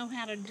don't know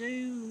how to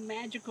do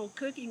magical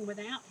cooking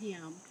without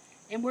him.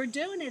 And we're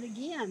doing it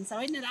again. So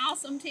isn't it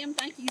awesome, Tim?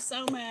 Thank you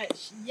so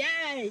much.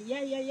 Yay,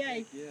 yay, yay,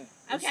 yay.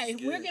 Yeah. Okay,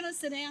 we're going to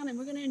sit down and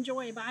we're going to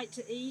enjoy a bite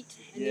to eat.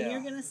 And then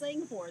you're going to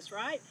sing for us,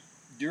 right?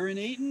 During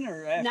eating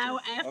or after? No,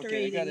 after eating.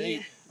 Okay, I got to eat.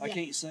 Yeah. I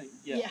can't sing.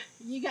 Yeah,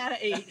 you got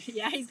to eat.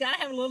 Yeah, he's got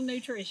to have a little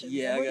nutrition.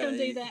 Yeah, so we're going to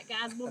do eat. that,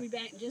 guys. We'll be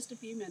back in just a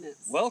few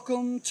minutes.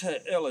 Welcome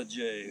to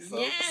Ellijay,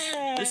 folks.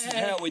 Yeah. This is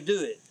how we do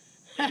it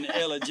in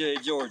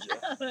Ellijay, Georgia.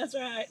 That's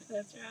right.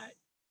 That's right.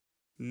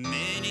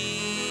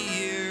 Many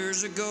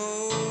years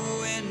ago,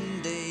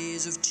 in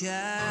days of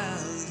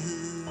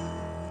childhood,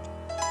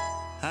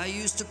 I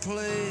used to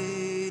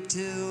play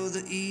till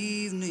the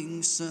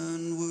evening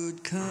sun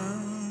would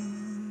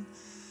come,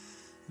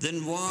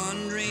 then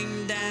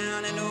wandering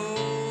down an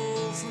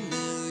old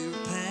familiar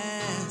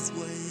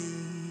pathway,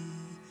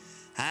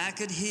 I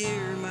could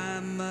hear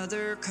my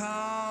mother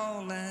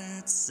call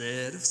at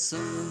set of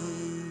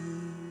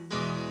sun.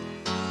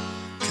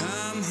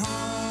 Come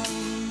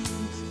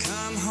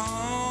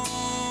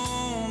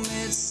home,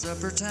 it's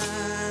supper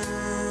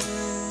time.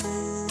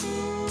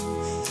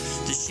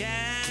 The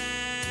shadows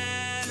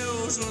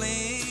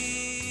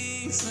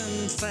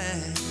lengthen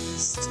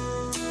fast.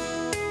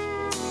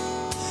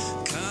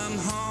 Come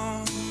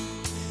home,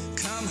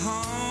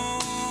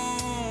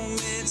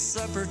 it's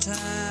supper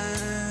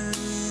time.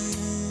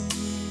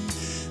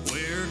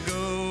 We're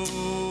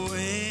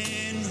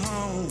going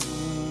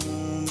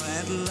home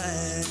at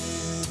last.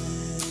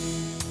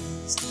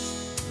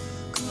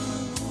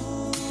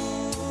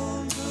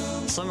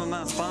 Some of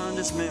my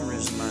fondest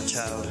memories of my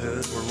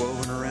childhood were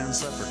woven around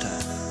supper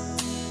time.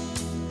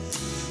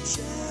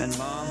 And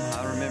Mom,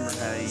 I remember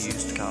how you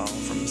used to call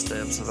from the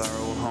steps of our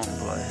old home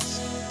place.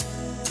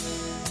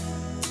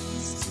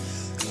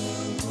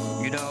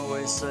 You'd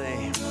always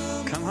say,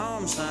 "Come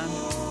home, son,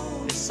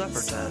 it's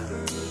supper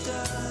time."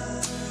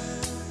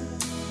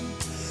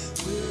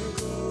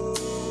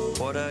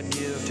 What I'd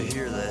give to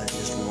hear that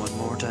just one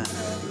more time.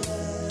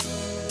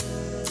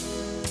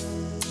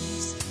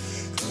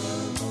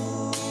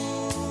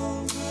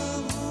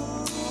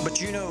 But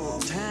you know,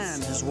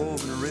 time has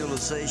woven a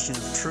realization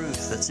of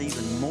truth that's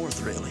even more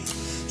thrilling.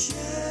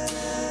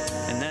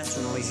 And that's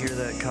when we hear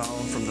that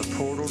call from the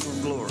portals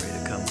of glory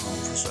to come home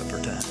for supper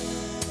time.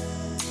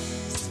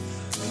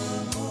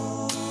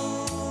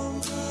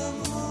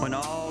 When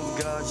all of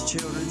God's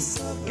children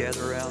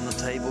gather around the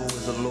table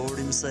with the Lord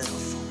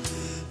Himself,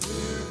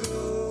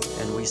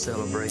 and we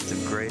celebrate the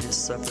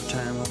greatest supper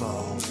time of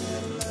all.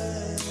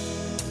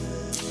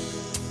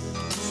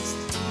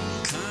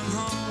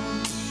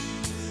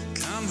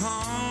 Come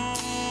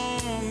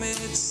home,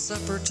 it's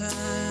supper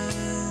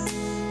time.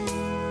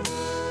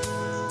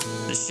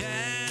 The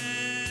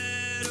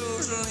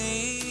shadows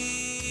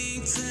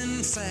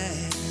lengthen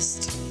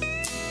fast.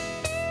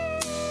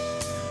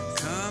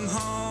 Come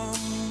home,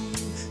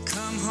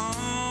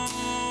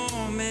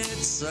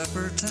 it's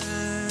supper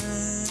time.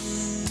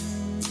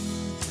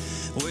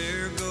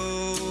 We're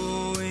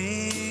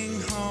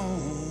going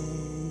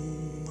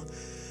home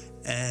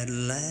at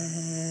last.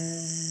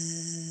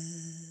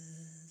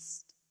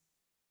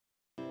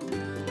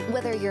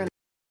 Whether you're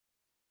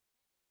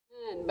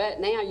But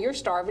now you're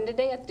starving to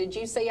death. Did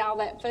you see all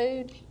that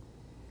food?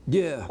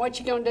 Yeah. What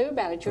you gonna do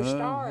about it? You're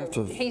starved.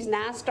 He's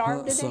nigh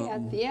starved to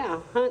death. Yeah,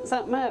 hunt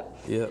something up.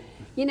 Yep.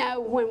 You know,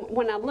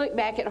 when I look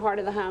back at Heart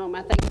of the Home,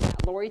 I think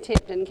about Lori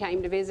Tipton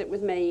came to visit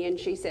with me, and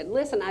she said,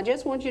 "Listen, I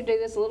just want you to do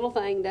this little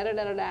thing,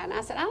 da-da-da-da-da." And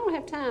I said, "I don't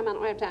have time, I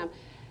don't have time."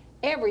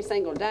 Every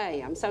single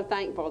day, I'm so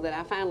thankful that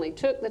I finally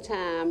took the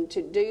time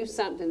to do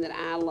something that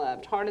I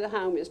loved. Heart of the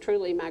Home is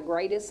truly my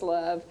greatest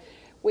love.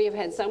 We have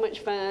had so much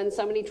fun,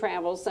 so many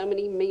travels, so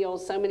many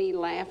meals, so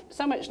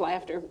much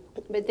laughter.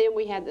 But then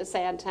we had the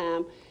sad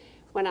time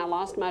when I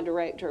lost my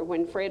director.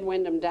 When Fred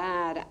Wyndham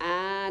died,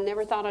 I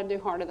never thought I'd do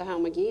Heart of the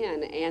Home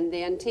again. And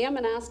then Tim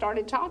and I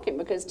started talking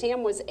because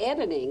Tim was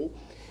editing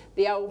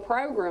the old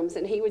programs,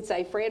 and he would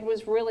say, "Fred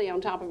was really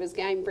on top of his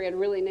game. Fred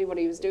really knew what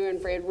he was doing.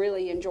 Fred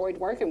really enjoyed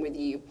working with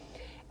you."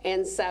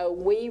 And so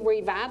we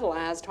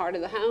revitalized Heart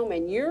of the Home,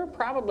 and you're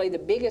probably the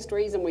biggest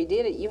reason we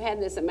did it. You had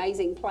this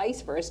amazing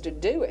place for us to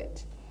do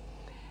it.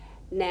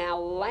 Now,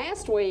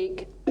 last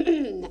week,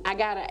 I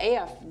got an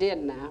F,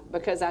 didn't I?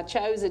 Because I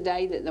chose a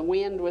day that the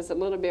wind was a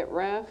little bit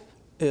rough.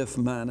 F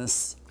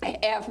minus.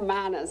 F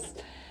minus.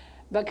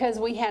 Because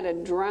we had a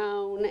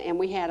drone and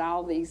we had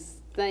all these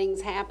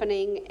things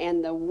happening,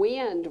 and the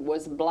wind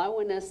was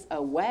blowing us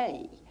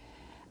away.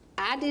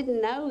 I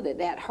didn't know that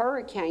that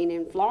hurricane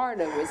in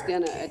Florida was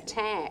going to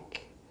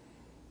attack,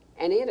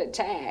 and it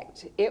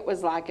attacked. It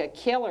was like a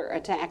killer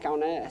attack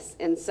on us.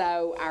 And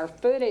so our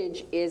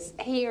footage is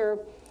here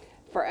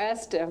for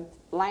us to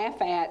laugh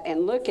at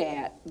and look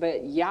at,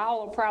 but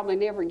y'all will probably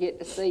never get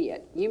to see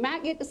it. You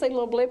might get to see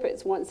little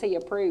blippets once he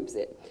approves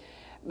it.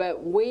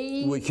 But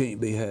we can't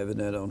be having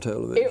that on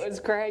television. It was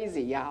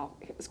crazy, y'all.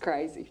 It was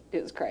crazy.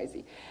 It was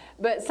crazy.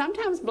 But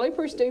sometimes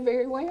bloopers do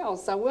very well,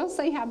 so we'll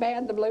see how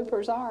bad the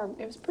bloopers are.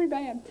 It was pretty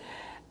bad.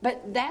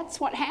 But that's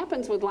what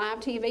happens with live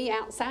TV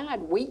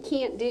outside. We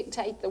can't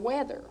dictate the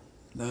weather.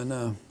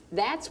 No.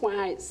 That's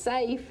why it's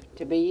safe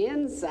to be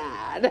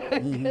inside,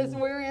 because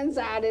we're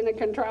inside in a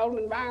controlled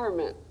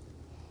environment.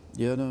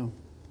 Yeah, no.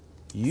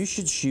 You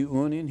should shoot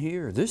one in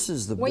here. This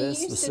is the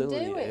best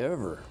facility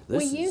ever.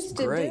 We used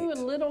to do a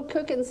little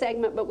cooking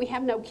segment, but we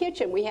have no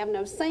kitchen, we have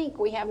no sink,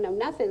 we have no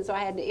nothing, so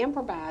I had to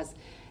improvise.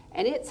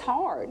 And it's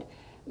hard,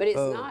 but it's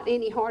not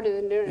any harder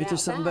than doing it outside.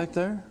 Is there something back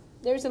there?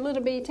 There's a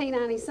little bitty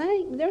T90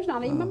 sink, but there's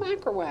not even a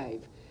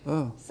microwave.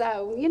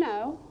 So, you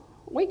know,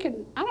 we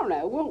could, I don't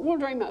know, we'll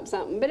dream up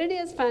something. But it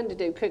is fun to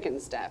do cooking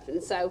stuff.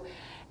 And so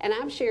And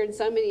I've shared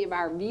so many of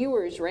our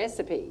viewers'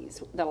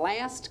 recipes. The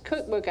last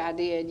cookbook I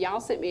did,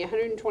 y'all sent me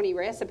 120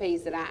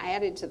 recipes that I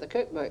added to the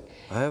cookbook.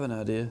 I have an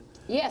idea.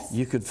 Yes.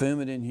 You could film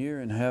it in here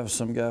and have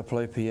some guy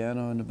play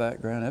piano in the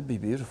background. That'd be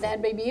beautiful.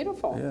 That'd be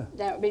beautiful. Yeah.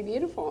 That would be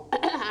beautiful.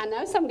 I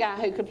know some guy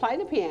who could play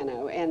the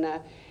piano, and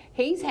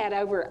he's had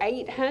over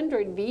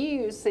 800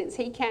 views since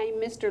he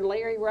came. Mr.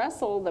 Larry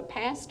Russell, the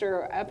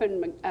pastor up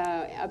in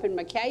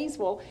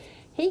McKaysville,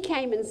 he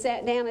came and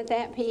sat down at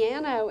that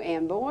piano,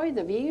 and boy,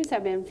 the views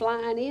have been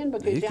flying in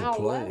because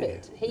y'all love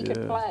it. He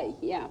could play,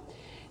 yeah.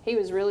 He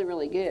was really,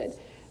 really good.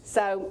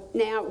 So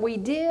now we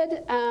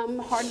did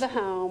Heart of the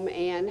Home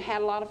and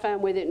had a lot of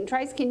fun with it. And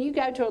Trace, can you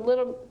go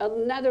to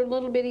another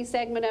little bitty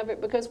segment of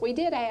it, because we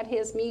did add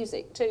his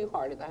music to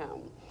Heart of the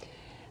Home.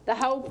 The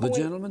whole point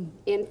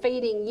in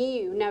feeding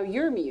you, no,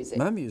 your music.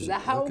 My music. The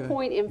whole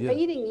point in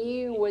feeding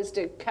you was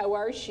to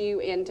coerce you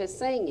into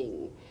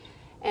singing.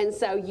 And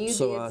so you did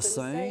some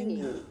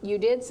singing. You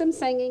did some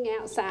singing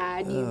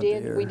outside.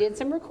 We did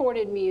some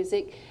recorded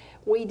music.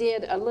 We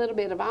did a little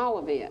bit of all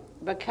of it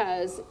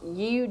because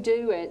you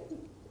do it.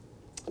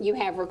 You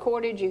have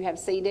recorded, you have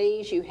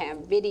CDs, you have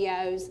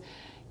videos,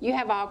 you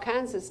have all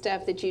kinds of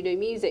stuff that you do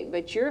music,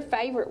 but your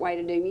favorite way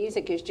to do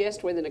music is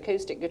just with an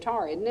acoustic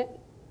guitar, isn't it?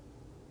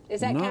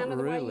 Is that kind of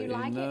the way you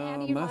like it? How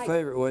do you like it? My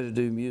favorite way to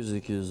do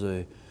music is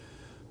a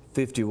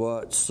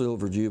 50-watt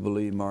Silver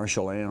Jubilee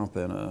Marshall amp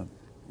and a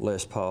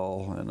Les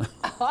Paul and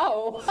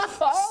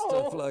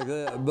stuff like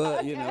that.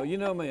 But you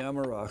know me, I'm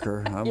a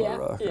rocker. I'm a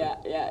rocker.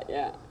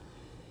 Yeah.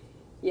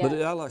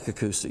 But I like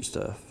acoustic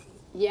stuff.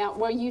 Yeah,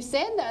 well, you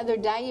said the other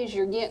day as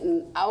you're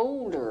getting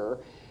older,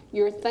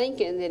 you're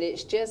thinking that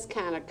it's just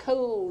kind of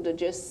cool to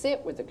just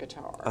sit with the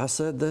guitar. I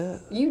said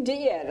that? You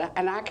did,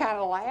 and I kind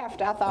of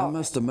laughed. I thought, I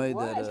must have made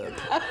that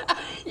up.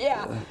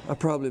 Yeah. I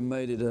probably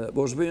made it up.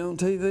 Was it on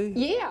TV?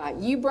 Yeah,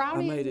 you brought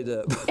in. I made it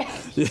up.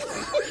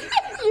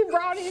 You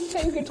brought in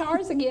 2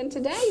 guitars again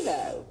today,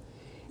 though.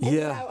 And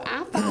so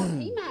I thought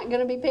he might going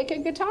to be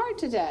picking guitar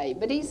today,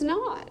 but he's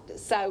not.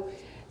 So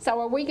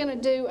are we going to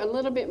do a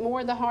little bit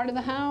more of the Heart of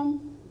the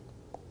Home?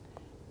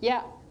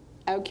 Yeah.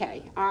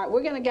 Okay. All right.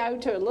 We're going to go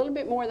to a little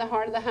bit more of the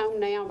Heart of the Home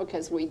now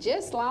because we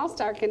just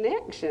lost our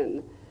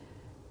connection.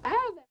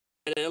 Oh.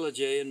 I had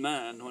Ellijay in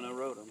mind when I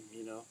wrote them.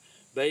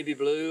 Baby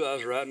Blue. I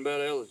was writing about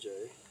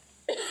Ellijay.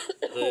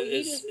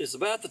 It's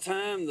about the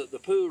time that the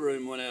pool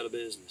room went out of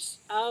business.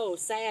 Oh,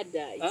 sad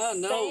day. I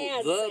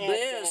know. The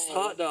best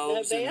hot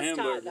dogs and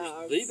hamburgers.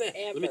 The best.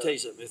 Ever. Let me tell you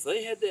something. If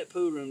they had that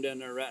pool room down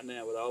there right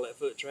now with all that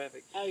foot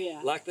traffic,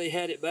 like they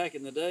had it back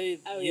in the day,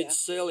 you'd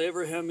sell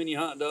how many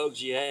hot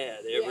dogs you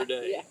had every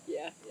day.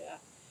 Yeah.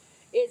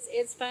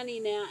 It's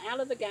funny now, out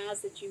of the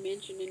guys that you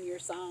mentioned in your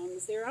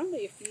songs, there are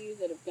only a few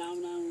that have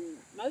gone on.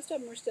 Most of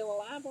them are still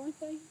alive, aren't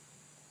they?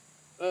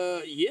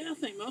 Yeah, I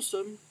think most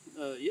of them,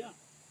 yeah.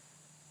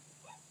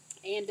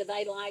 And do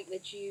they like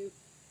that you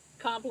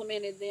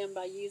complimented them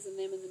by using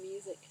them in the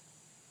music?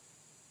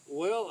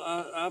 Well,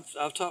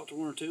 I've talked to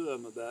 1 or 2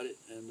 of them about it,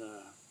 and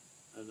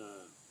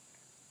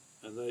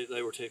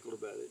they were tickled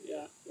about it.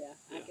 Yeah.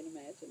 I can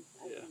imagine.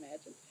 I can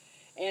imagine.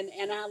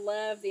 And I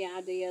love the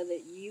idea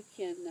that you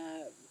can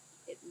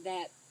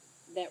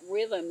that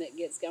rhythm that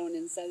gets going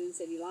in Southern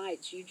City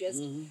Lights. You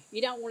just you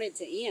don't want it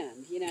to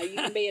end. You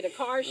can be at a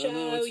car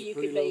show. You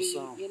could be.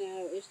 Song.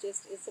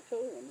 It's a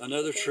cool one.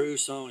 Another true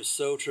song. It's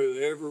so true.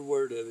 Every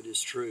word of it is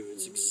true.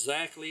 It's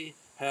exactly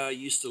how I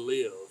used to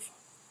live.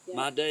 Yep.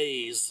 My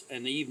days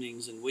and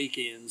evenings and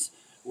weekends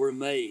were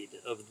made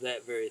of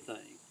that very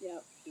thing.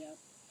 Yep.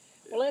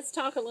 Well, let's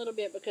talk a little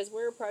bit because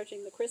we're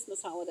approaching the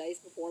Christmas holidays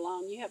before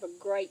long. You have a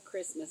great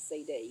Christmas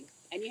CD,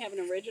 and you have an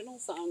original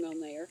song on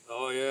there.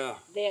 Oh, yeah.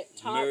 That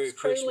talks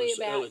truly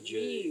about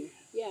you.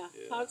 Yeah,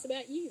 talks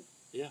about you.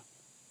 Yeah.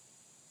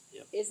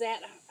 Is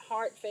that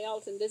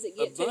heartfort, and does it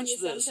get to you sometimes? A bunch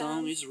of that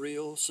song is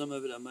real. Some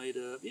of it I made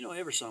up.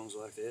 Every song's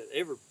like that.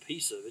 Every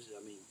piece of it,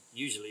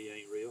 usually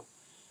ain't real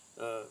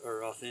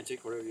or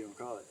authentic, whatever you want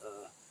to call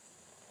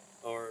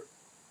it.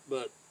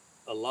 But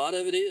a lot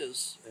of it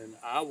is, and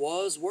I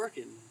was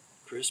working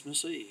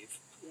Christmas Eve.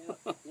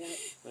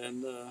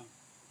 And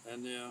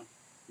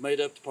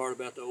made up the part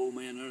about the old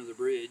man under the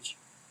bridge.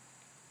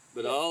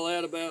 But all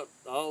that about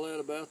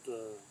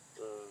the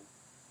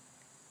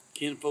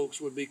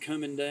kinfolks would be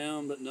coming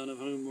down, but none of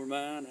whom were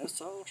mine.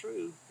 That's all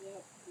true.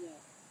 Yep.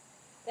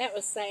 That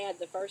was sad.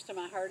 The first time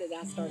I heard it,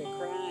 I started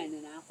crying,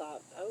 and I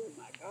thought, oh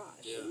my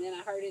gosh. Yeah. And then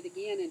I heard it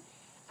again, and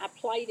I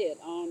played it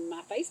on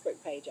my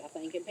Facebook page, I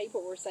think, and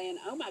people were saying,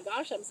 oh my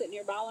gosh, I'm sitting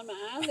here bawling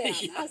my eyes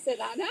out. And I said,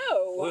 I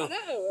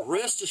know.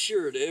 Rest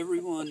assured,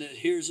 everyone that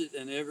hears it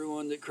and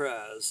everyone that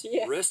cries,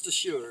 rest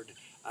assured,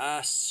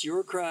 I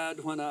sure cried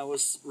when I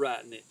was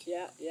writing it.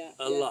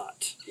 A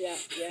lot. Yeah.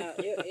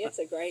 It's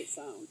a great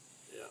song.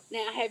 Yeah.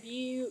 Now,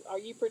 are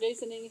you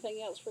producing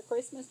anything else for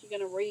Christmas? You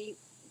gonna redo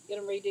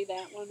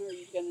that one, or are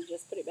you gonna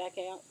just put it back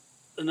out?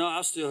 No,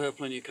 I still have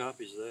plenty of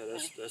copies of that.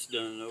 That's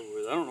done and over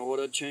with. I don't know what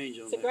I'd change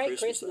on that. It's a great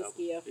Christmas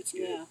gift. It's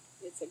good. Yeah,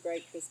 it's a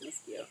great Christmas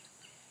gift.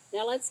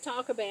 Now let's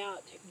talk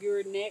about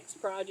your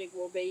next project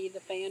will be the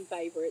fan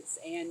favorites,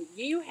 and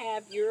you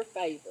have your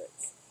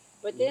favorites.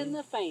 But then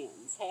the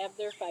fans have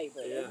their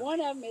favorite. Yeah. And one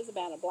of them is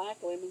about a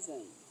black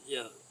limousine.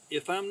 Yeah.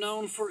 If I'm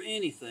known for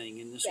anything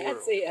in this world,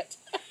 That's it.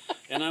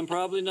 and I'm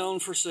probably known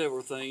for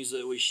several things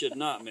that we should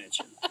not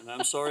mention, and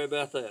I'm sorry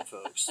about that,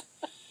 folks.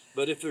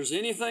 But if there's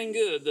anything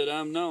good that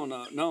I'm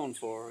known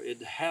for,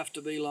 it'd have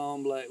to be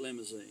long black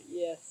limousine.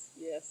 Yes,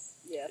 yes,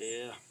 yes.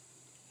 Yeah.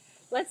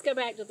 Let's go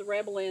back to the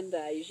Rebel Inn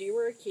days. You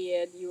were a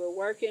kid. You were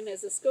working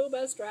as a school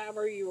bus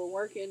driver. You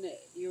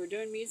were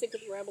doing music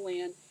at the Rebel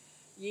Inn.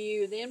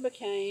 You then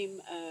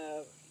became,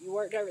 you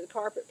worked over at the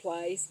carpet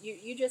place.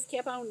 You just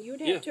kept on. You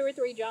would have 2 or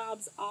 3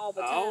 jobs all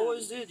the time. I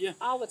always did, yeah.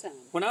 All the time.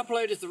 When I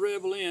played at the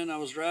Rebel Inn, I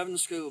was driving the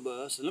school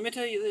bus. And let me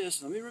tell you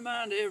this, let me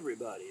remind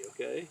everybody,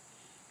 okay?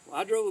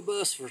 I drove a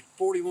bus for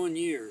 41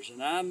 years,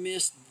 and I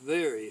missed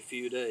very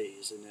few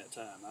days in that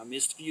time. I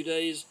missed a few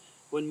days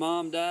when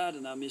Mom died,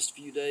 and I missed a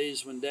few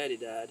days when Daddy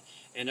died.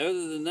 And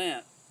other than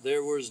that,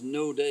 there was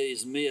no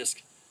days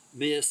missed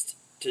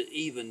to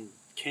even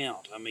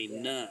count. I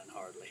mean, none,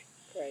 hardly.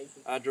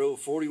 Crazy. I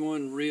drove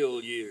 41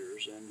 real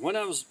years. And when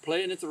I was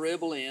playing at the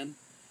Rebel Inn,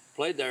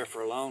 played there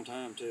for a long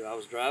time, too. I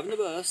was driving the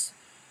bus,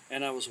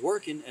 and I was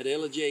working at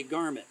Ellijay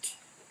Garment.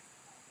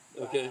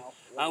 Okay? Wow.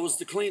 I was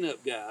the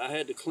cleanup guy. I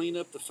had to clean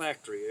up the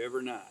factory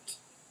every night.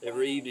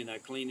 Every evening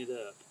I'd clean it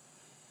up.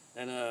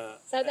 And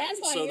so that's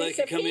why so you're they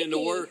so could come into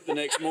picky. work the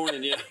next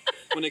morning. Yeah,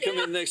 when they come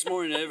in the next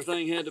morning,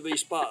 everything had to be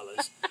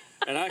spotless.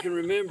 And I can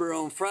remember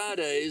on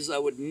Fridays I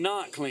would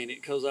not clean it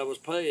because I was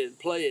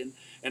playing,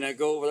 and I'd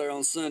go over there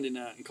on Sunday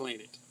night and clean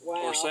it.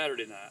 Wow. Or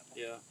Saturday night.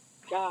 Yeah.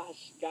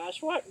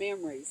 Gosh, what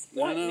memories.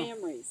 What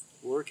memories.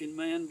 Working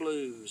man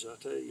blues, I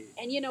tell you.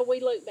 And, you know, we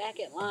look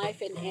back at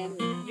life,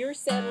 and you're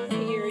settled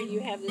here. You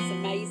have this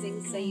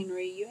amazing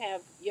scenery. You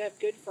have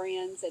good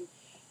friends. And,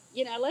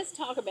 you know, let's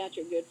talk about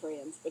your good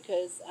friends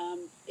because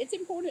it's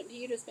important to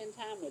you to spend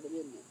time with them,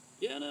 isn't it?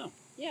 Yeah, I know.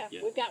 Yeah.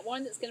 Yeah. We've got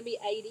one that's going to be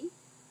 80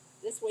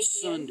 this weekend.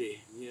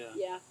 Sunday, yeah.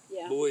 Yeah,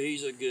 yeah. Boy,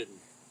 he's a good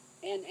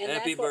one. And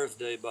Happy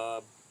birthday,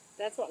 Bob.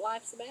 That's what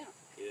life's about.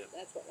 Yeah.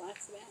 That's what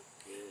life's about.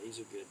 Yeah, he's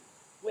a good one.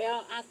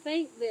 Well, I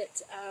think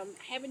that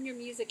having your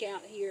music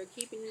out here,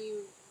 keeping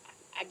you,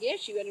 I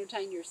guess you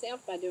entertain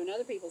yourself by doing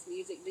other people's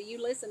music. Do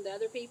you listen to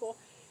other people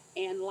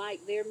and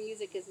like their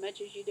music as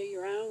much as you do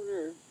your own,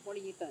 or what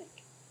do you think?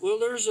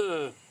 Well, Is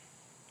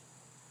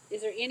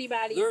there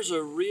anybody? There's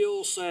a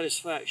real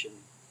satisfaction.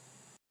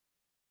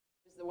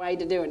 The way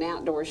to do an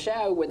outdoor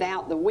show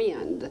without the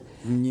wind.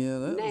 Yeah,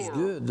 that was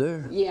good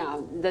there.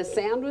 Yeah, the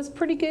sound was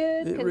pretty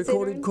good. It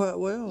recorded quite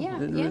well.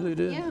 Yeah, it really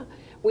did. Yeah.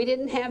 We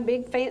didn't have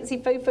big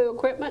fancy foo-foo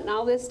equipment and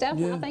all this stuff,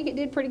 and I think it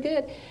did pretty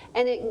good.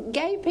 And it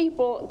gave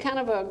people kind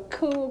of a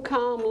cool,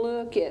 calm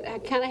look at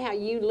kind of how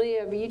you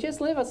live. You just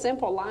live a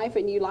simple life,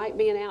 and you like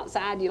being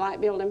outside, you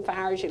like building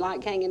fires, you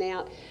like hanging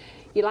out,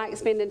 you like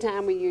spending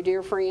time with your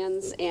dear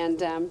friends. And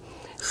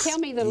tell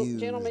me the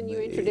gentleman you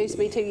introduced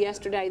me to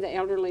yesterday, the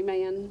elderly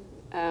man.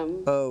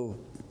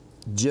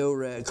 Joe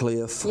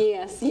Ratcliffe.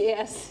 Yes.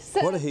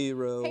 So what a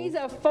hero. He's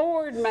a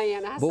Ford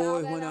man. I saw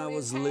Boy, that when on I his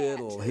was hat.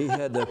 little, he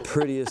had the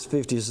prettiest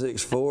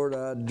 56 Ford.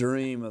 I'd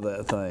dream of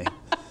that thing.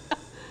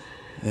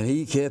 And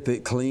he kept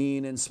it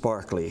clean and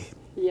sparkly.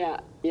 Yeah,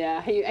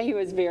 he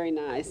was very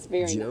nice,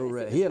 very Joe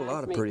nice. He had a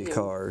lot of pretty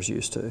cars,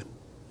 used to.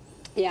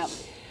 Yeah.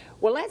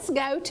 Well, let's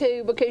go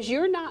to, because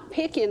you're not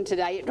picking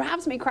today. It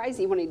drives me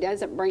crazy when he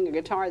doesn't bring a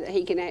guitar that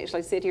he can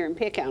actually sit here and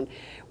pick on.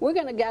 We're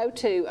going to go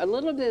to a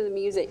little bit of the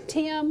music.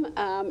 Tim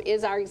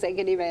is our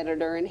executive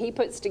editor, and he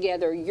puts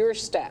together your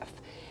stuff.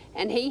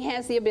 And he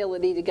has the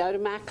ability to go to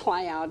my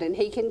cloud, and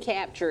he can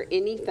capture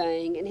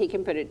anything, and he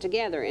can put it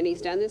together. And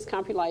he's done this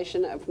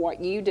compilation of what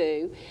you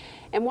do.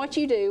 And what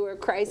you do are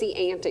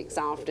crazy antics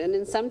often,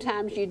 and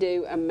sometimes you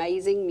do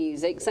amazing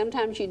music,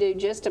 sometimes you do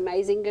just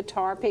amazing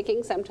guitar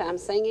picking,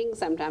 sometimes singing,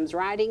 sometimes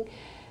writing,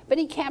 but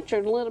he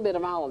captured a little bit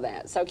of all of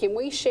that. So can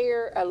we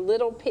share a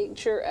little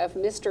picture of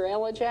Mr.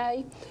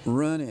 Ellijay?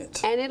 Run it.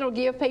 And it'll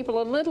give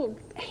people a little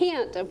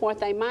hint of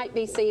what they might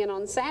be seeing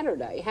on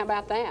Saturday. How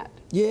about that?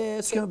 Yeah,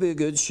 it's going to be a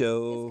good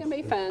show. It's going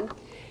to be fun.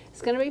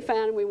 It's going to be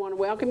fun. We want to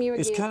welcome you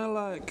again. It's kind of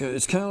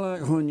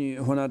like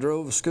when I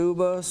drove a school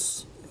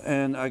bus.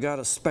 And I got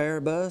a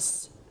spare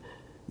bus.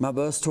 My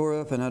bus tore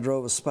up and I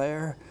drove a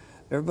spare.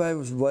 Everybody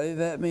was wave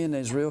at me and they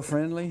was real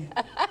friendly.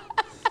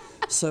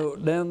 So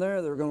down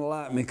there they're gonna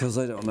like me because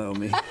they don't know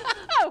me.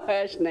 Oh,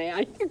 hush now,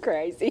 you're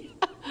crazy.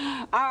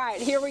 All right,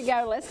 here we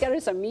go. Let's go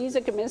to some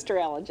music of Mr.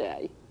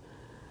 Ellijay.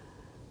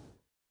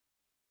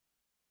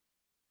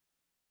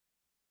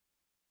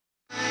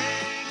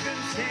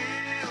 Until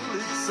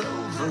it's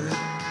over,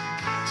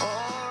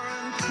 or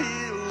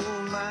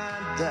until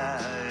my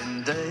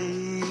dying day.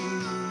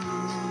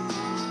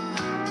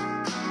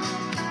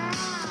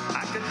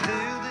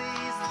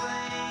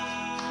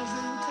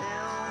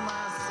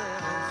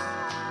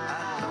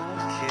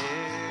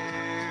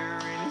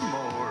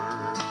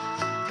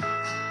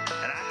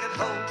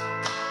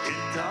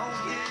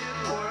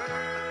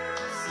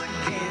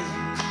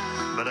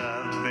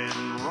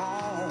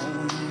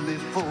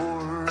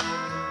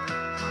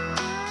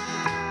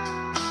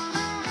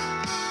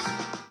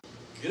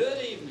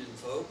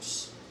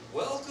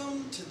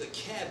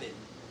 cabin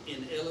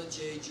in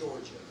Ellijay,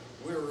 Georgia.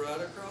 We're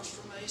right across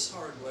from Ace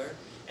Hardware,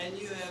 and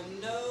you have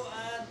no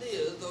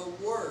idea the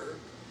work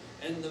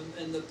and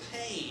the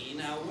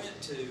pain I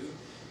went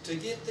to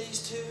get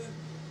these two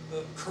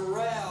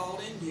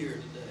corralled in here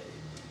today.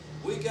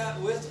 We got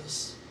with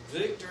us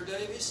Victor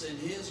Davis and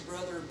his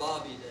brother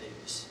Bobby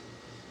Davis.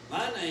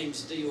 My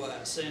name's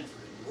D.Y.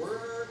 Sanford, and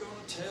we're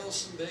going to tell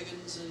some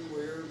biggins and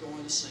we're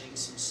going to sing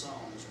some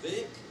songs.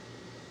 Vic,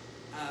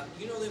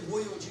 you know them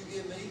wheels you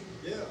give me?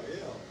 Yeah.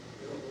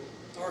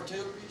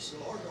 Artilleries?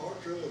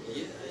 Artillery.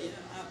 Yeah.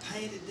 I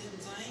painted them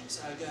things.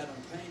 I got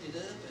them painted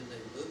up and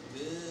they look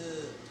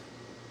good.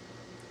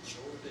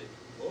 Sure do.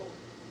 Well,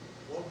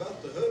 what about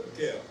the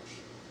hubcaps?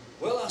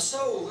 Well, I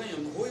sold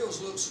them. The wheels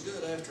look so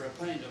good after I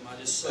painted them, I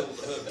just sold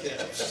the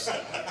hubcaps.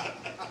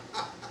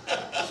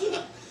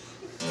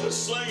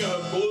 Sing a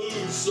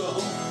blues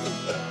song.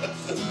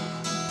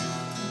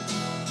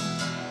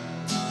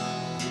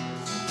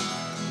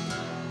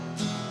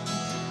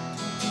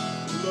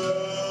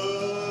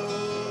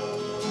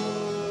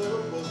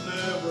 Love was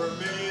never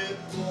meant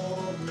for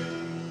me.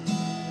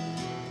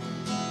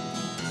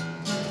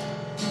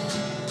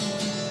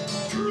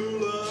 True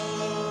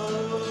love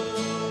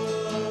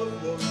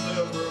was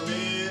never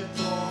meant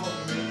for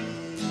me.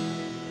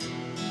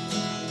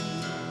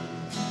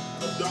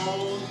 I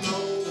don't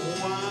know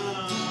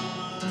why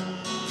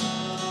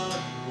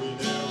we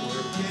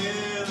never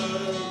can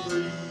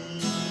agree.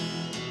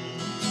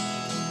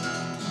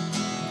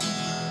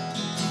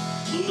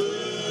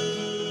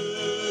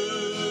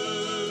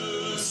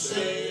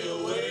 Stay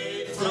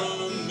away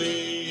from me.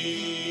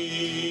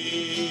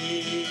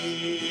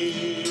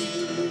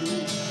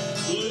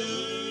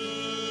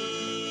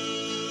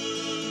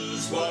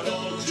 Blues, why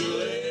don't you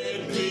let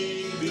me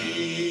be?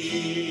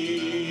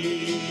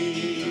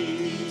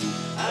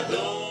 I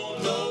don't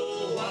know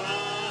why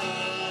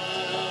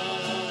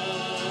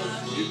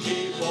you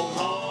keep on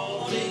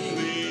haunting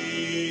me.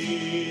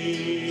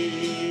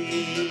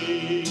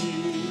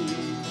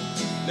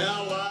 Now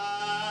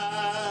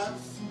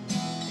life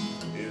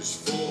is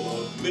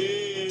full of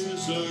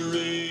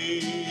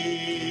misery,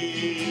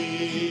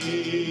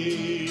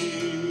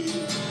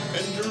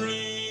 and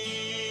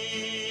dreams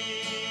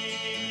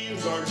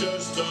are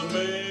just a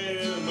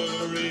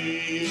memory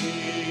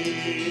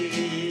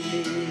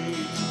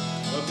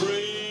of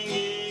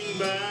bringing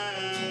back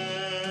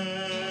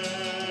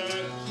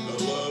the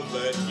love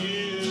that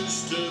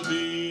used to be.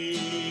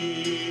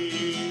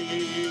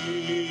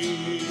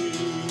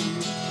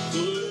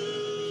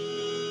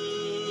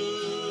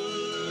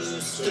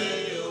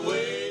 Stay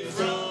away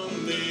from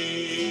me.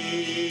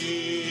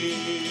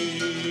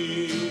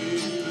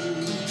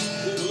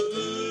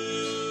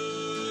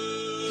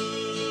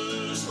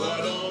 Blues, why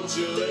don't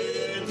you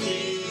let me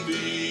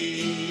be?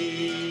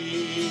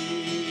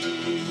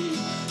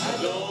 I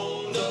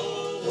don't know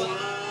why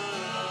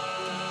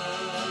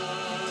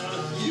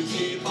you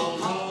keep on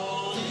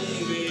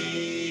haunting me.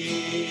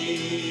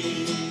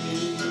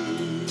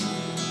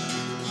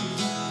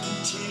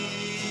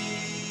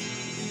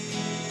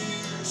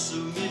 So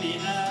many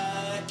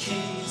I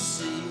can't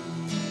see.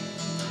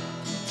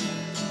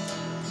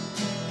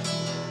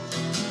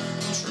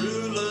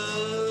 True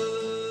love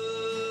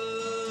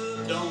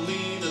don't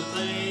mean a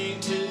thing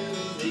to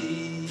me.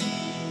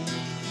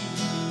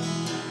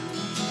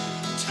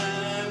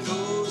 Time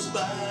goes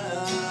by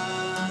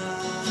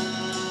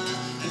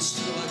and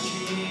still I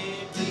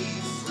can't be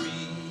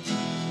free.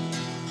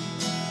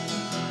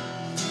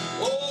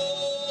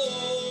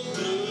 Oh,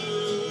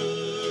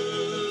 blues,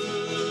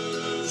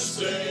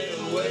 stay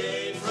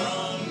away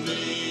from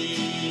me.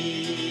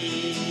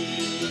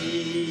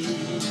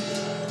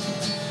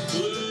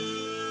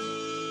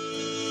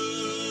 Blues,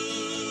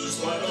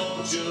 why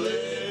don't you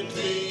let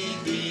me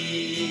be?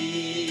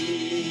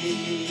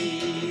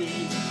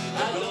 I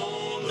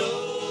don't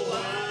know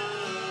why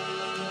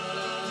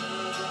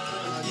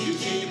you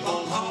keep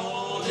on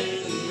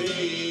haunting me.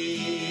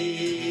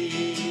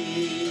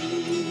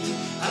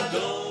 I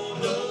don't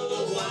know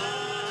why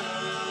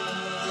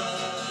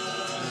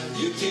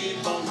you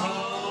keep on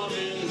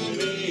haunting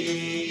me.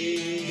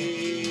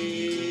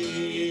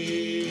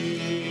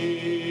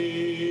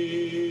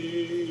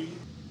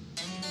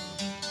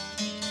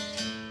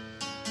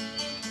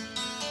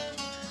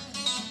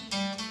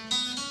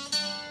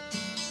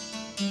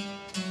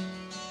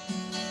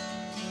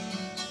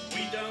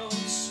 We don't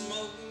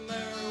smoke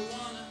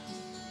marijuana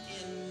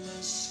in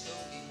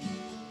Muskogee.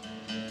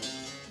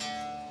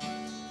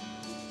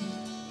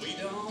 We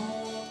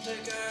don't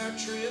take our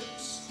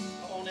trips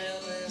on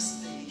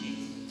LSD.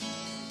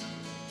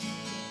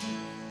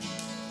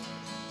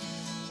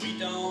 We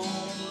don't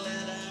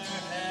let our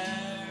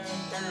hair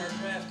burn our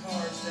draft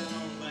cards down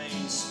on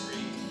Main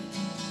Street.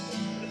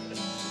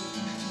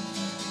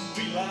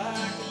 We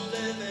like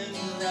living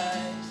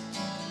right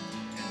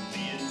and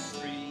being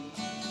free.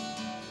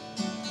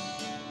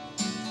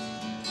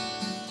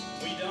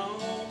 We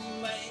don't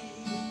make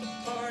a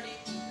party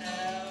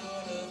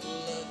out of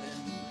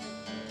loving.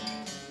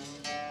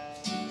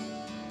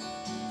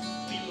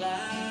 We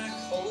like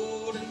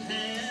holding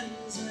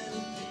hands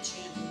and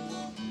pitching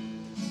one.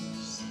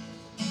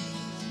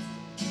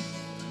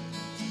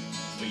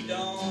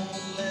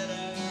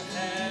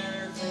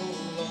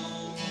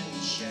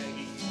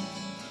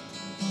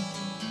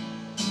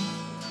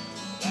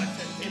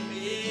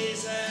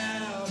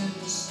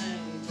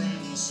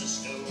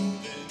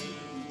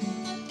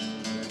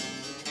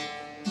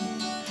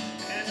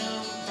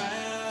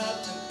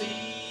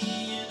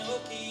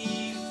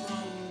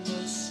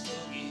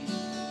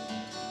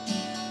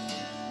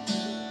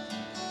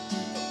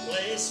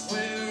 place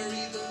where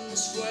even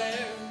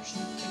squares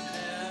can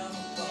have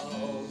a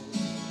ball.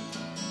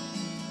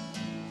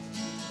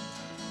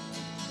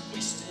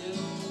 We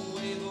still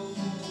wave old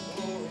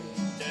glory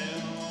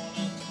down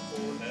at the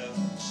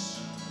courthouse,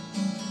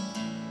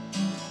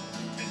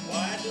 and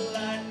white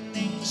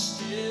lightning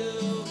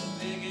still the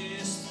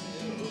biggest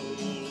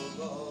thrill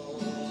of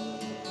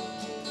all.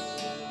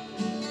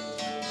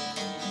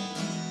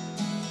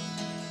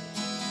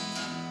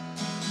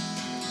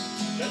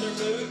 Leather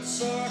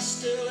boots are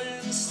still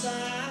in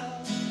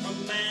style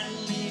from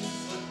manly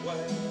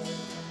footwear.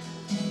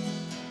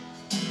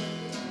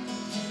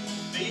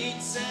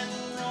 Beats and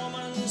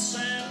Roman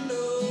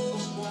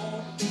sandals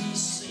won't be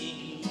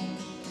seen.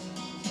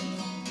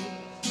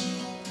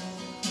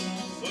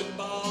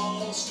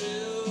 Football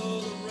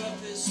still the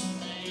roughest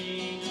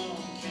thing on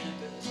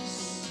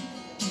campus,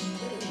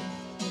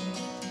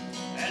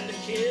 and the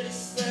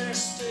kids there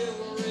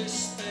still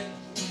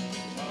respect the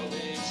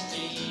college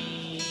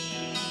dean.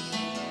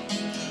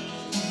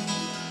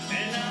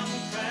 And I'm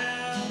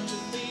proud to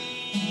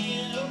be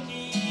an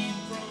Okie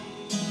from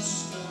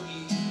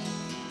Muskogee,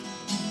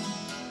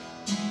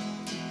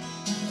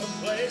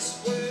 a place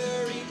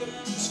where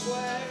even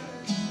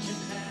squares can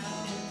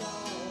have a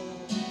ball.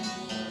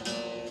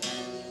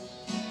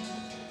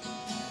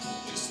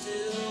 We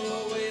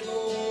still wave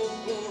old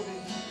glory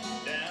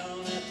down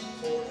at the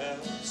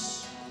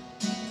courthouse,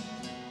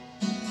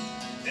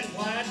 and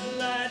white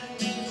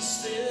lightning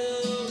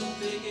still the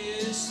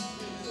biggest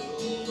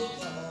thrill of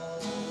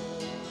all.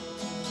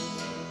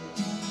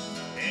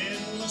 In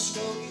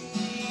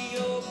Muskogee,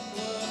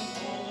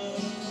 Oklahoma,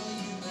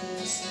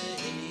 USA.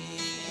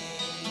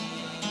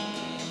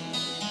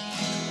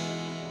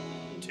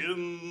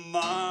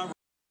 Tomorrow.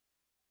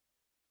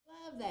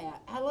 Love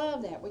that. I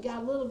love that. We got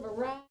a little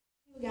variety.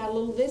 We got a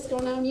little this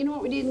going on. You know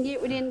what we didn't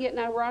get? We didn't get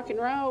no rock and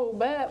roll,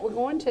 but we're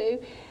going to.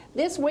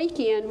 This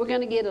weekend, we're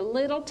going to get a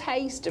little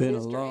taste of Been a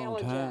Mr.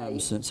 long time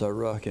Ellijay. since I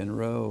rock and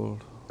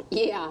rolled.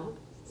 Yeah.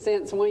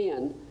 Since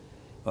when?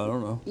 I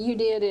don't know. You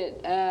did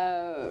it,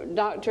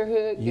 Dr.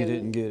 Hook. You and-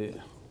 didn't get it.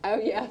 Oh,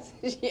 yes.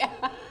 Yeah.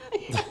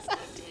 Yes, I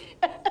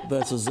did.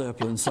 That's a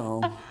Zeppelin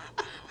song.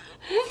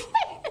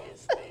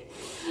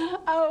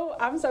 Oh,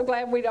 I'm so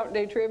glad we don't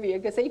do trivia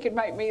because he could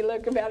make me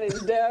look about as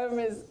dumb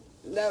as,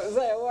 don't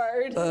say a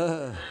word.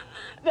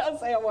 Don't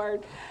say a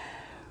word.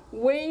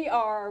 We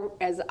are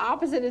as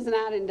opposite as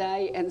night and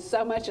day and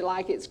so much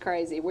alike it's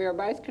crazy. We are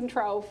both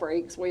control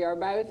freaks. We are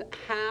both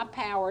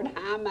high-powered,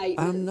 high-maintenance.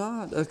 I'm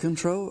not a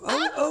control.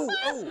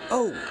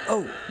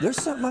 Oh.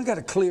 There's something I got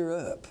to clear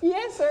up.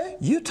 Yes, sir.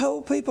 You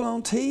told people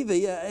on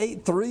TV I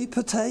ate 3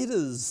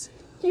 potatoes.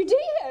 You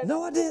did?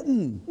 No, I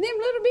didn't. Them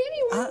little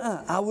bitty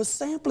ones? I was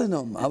sampling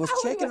them. I was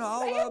checking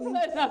all of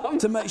them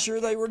to make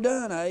sure they were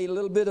done. I ate a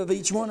little bit of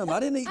each one of them.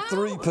 I didn't eat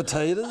 3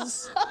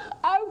 potatoes.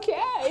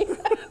 Okay.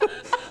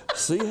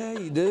 See how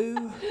you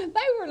do?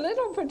 They were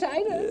little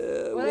potatoes.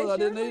 Yeah, Well, well, I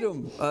they didn't sure eat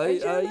them. look- I they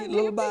ate, sure I look ate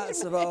little good bites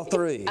to of me. all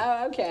 3.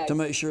 Oh, okay. To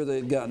make sure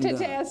they'd gotten To done.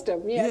 test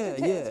them, yeah, to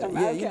test them. Yeah,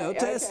 Okay, you know, okay.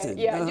 testing.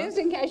 Yeah, just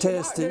in case your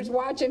Testing. doctor's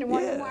watching and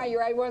wondering Yeah. why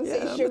your A1C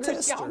Yeah, I'm a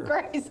sugar's gone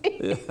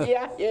crazy.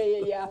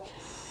 Yeah.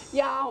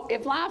 Y'all,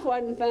 if life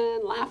wasn't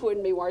fun, life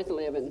wouldn't be worth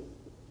living.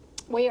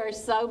 We are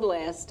so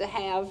blessed to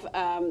have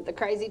the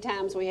crazy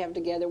times we have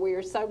together. We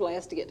are so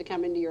blessed to get to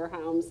come into your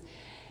homes.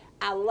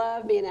 I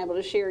love being able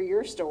to share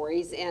your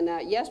stories. And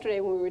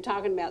yesterday when we were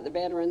talking about the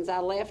veterans, I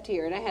left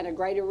here and I had a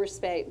greater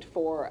respect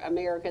for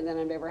America than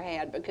I've ever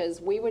had because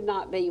we would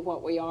not be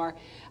what we are.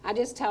 I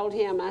just told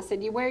him, I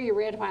said, you wear your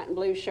red, white, and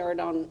blue shirt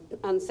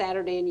on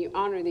Saturday and you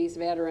honor these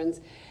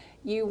veterans.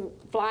 You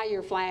fly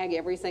your flag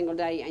every single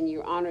day and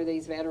you honor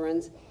these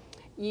veterans.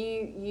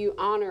 You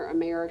honor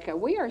America.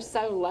 We are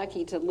so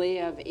lucky to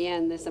live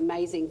in this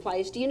amazing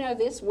place. Do you know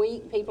this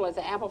week people at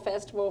the Apple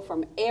Festival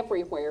from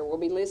everywhere will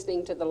be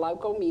listening to the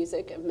local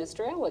music of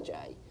Mr.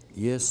 Ellijay?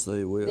 Yes,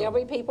 they will. There'll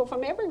be people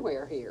from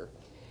everywhere here.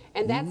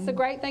 And that's the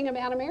great thing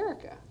about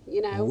America,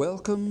 you know.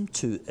 Welcome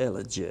to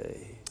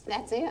Ellijay.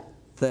 That's it.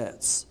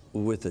 That's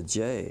with a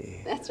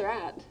J. That's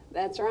right.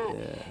 That's right.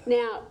 Yeah.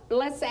 Now,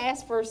 let's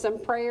ask for some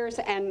prayers.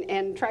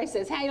 And Trey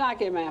says, how you like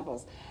them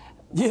apples?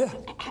 Yeah.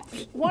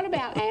 What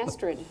about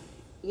Astrid?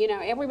 You know,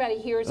 everybody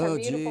hears her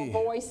beautiful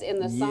voice in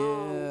the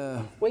song.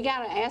 Yeah. We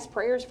got to ask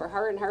prayers for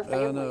her and her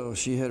family. I know.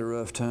 She had a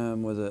rough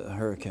time with a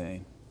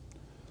hurricane.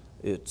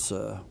 It's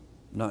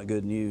not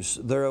good news.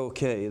 They're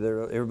okay.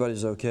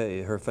 Everybody's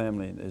okay. Her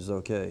family is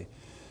okay.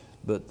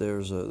 But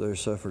they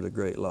suffered a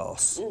great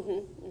loss.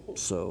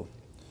 So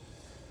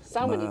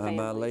many families.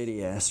 my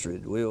lady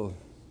Astrid, we'll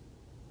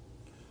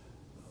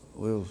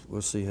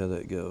see how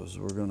that goes.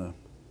 We're gonna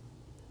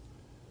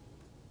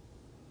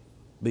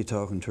be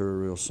talking to her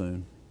real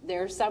soon.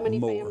 There are so many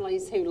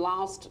families who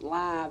lost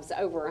lives,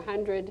 over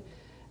 100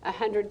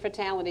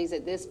 fatalities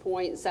at this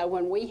point. So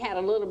when we had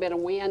a little bit of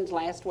wind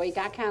last week,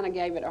 I kind of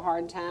gave it a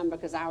hard time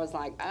because I was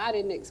like, I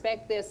didn't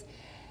expect this.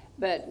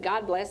 But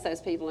God bless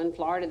those people in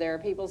Florida. There are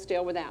people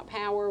still without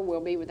power, will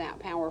be without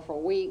power for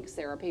weeks.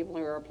 There are people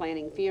who are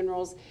planning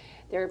funerals.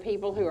 There are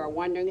people who are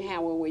wondering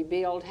how will we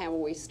build, how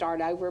will we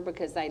start over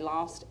because they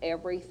lost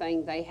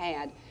everything they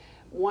had.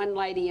 one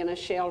lady in a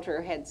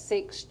shelter had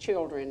 6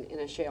 children in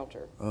a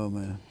shelter. Oh,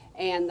 man.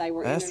 And they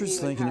were Astrid's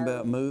interviewing thinking her.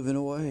 about moving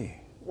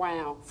away.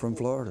 Wow. From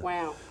Florida.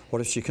 Wow.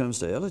 What if she comes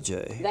to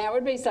Ellijay? That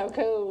would be so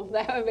cool.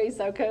 That would be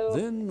so cool.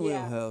 Then we'll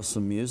Yeah. have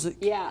some music.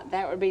 Yeah,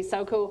 that would be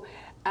so cool.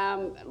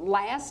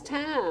 Last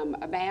time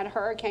a bad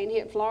hurricane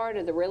hit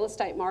Florida, the real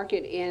estate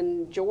market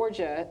in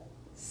Georgia,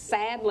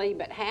 sadly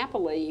but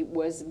happily,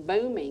 was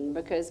booming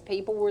because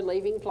people were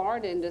leaving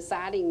Florida and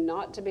deciding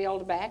not to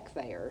build back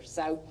there.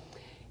 So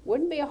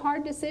wouldn't be a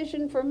hard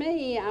decision for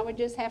me. I would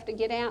just have to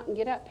get out and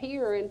get up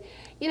here. And,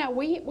 you know,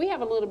 we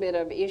have a little bit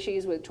of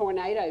issues with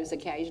tornadoes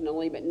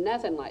occasionally, but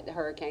nothing like the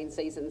hurricane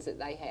seasons that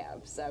they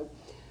have. So,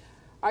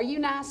 are you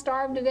now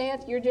starved to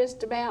death? You're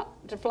just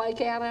about to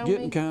flake out on me?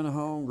 Getting kind of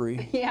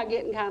hungry. Yeah,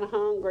 getting kind of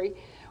hungry.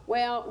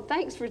 Well,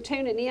 thanks for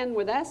tuning in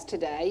with us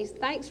today.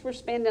 Thanks for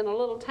spending a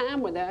little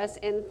time with us,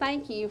 and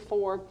thank you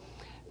for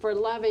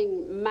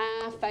loving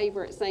my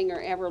favorite singer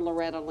ever,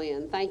 Loretta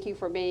Lynn. Thank you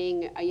for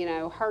being, you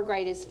know, her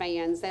greatest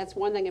fans. That's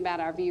one thing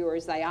about our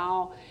viewers.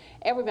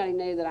 Everybody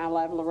knew that I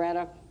love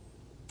Loretta.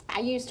 I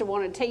used to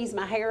want to tease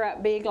my hair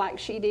up big like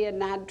she did,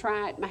 and I'd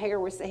try it. My hair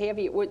was so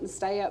heavy it wouldn't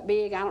stay up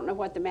big. I don't know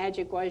what the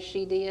magic was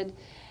she did.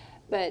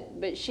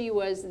 But she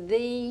was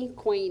the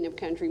queen of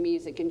country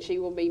music, and she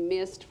will be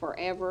missed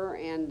forever,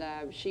 and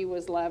she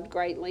was loved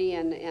greatly,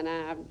 and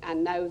I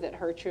know that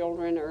her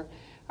children are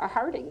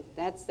hurting.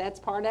 That's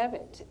part of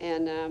it.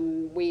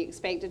 And we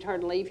expected her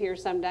to leave here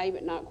someday,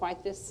 but not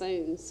quite this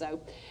soon.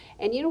 So,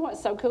 and you know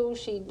what's so cool?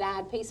 She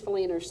died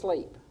peacefully in her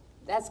sleep.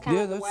 That's kind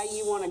of the way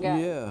you want to go.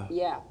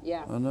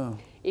 Yeah. I know.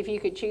 If you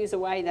could choose a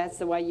way, that's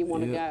the way you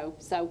want to go.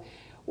 So,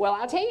 well,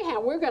 I'll tell you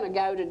how we're going to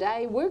go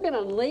today. We're going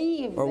to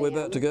leave Are we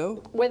about to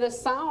go? With a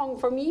song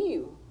from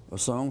you. A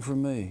song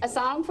from me. A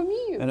song from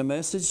you. And a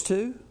message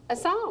too? A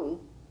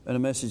song. And a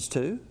message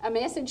too? A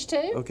message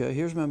too. Okay,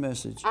 here's my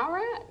message. All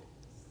right.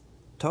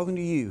 Talking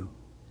to you.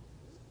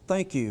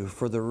 Thank you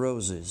for the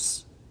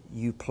roses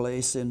you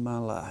place in my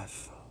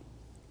life.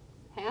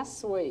 How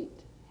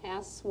sweet.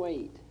 How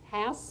sweet.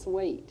 How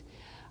sweet.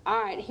 All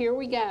right, here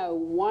we go.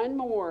 One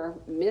more,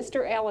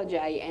 Mr.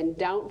 Ellijay, and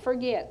don't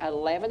forget,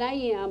 11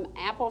 a.m.,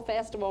 Apple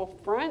Festival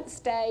front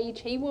stage.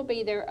 He will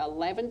be there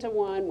 11 to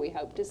 1. We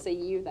hope to see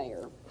you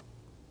there.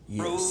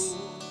 Yes.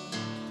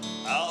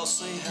 I'll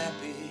say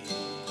happy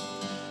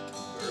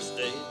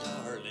birthday,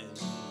 darling,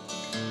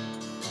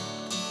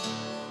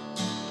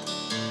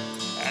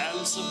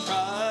 and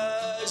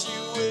surprise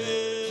you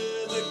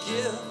with a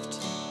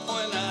gift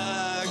when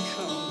I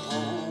come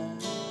home.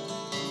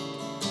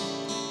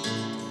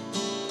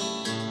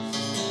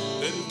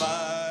 Then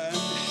mine,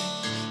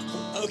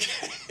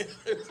 okay,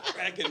 it's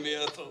cracking me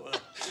up a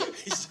while.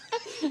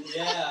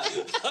 Yeah.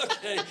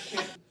 Okay.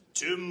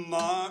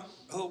 Tomorrow.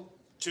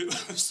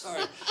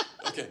 Sorry.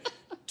 Okay.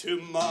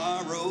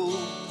 Tomorrow,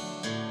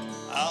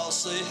 I'll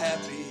say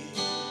happy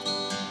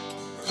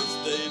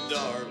birthday,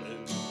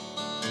 darling,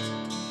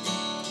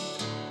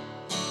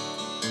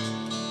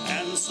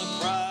 and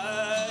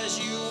surprise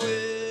you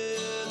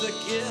with a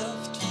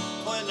gift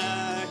when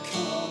I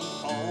come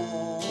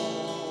home.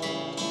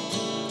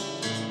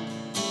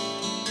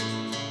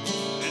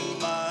 And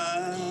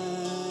my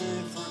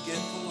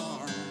forgetful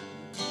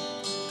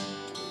arms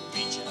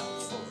reach out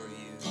for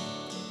you.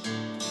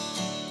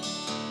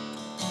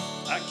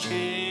 I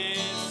can't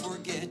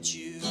forget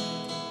you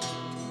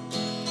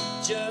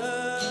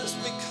just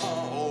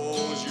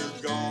because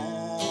you're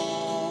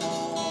gone.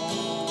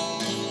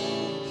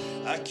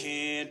 I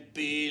can't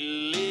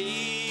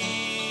believe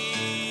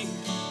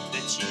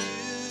that you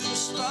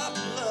stopped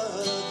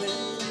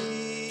loving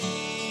me.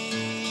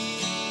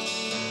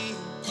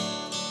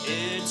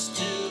 It's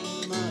too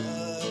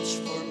much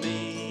for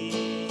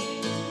me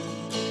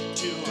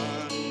to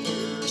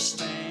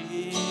understand.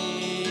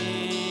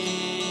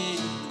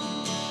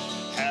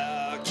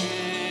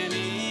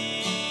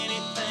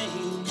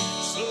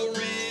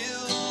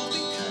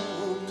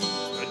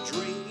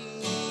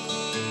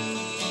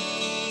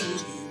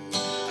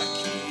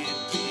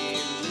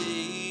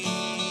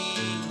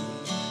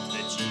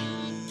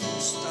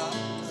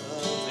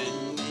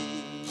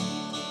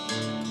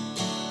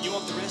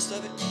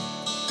 Of it,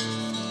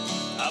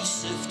 I've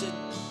sifted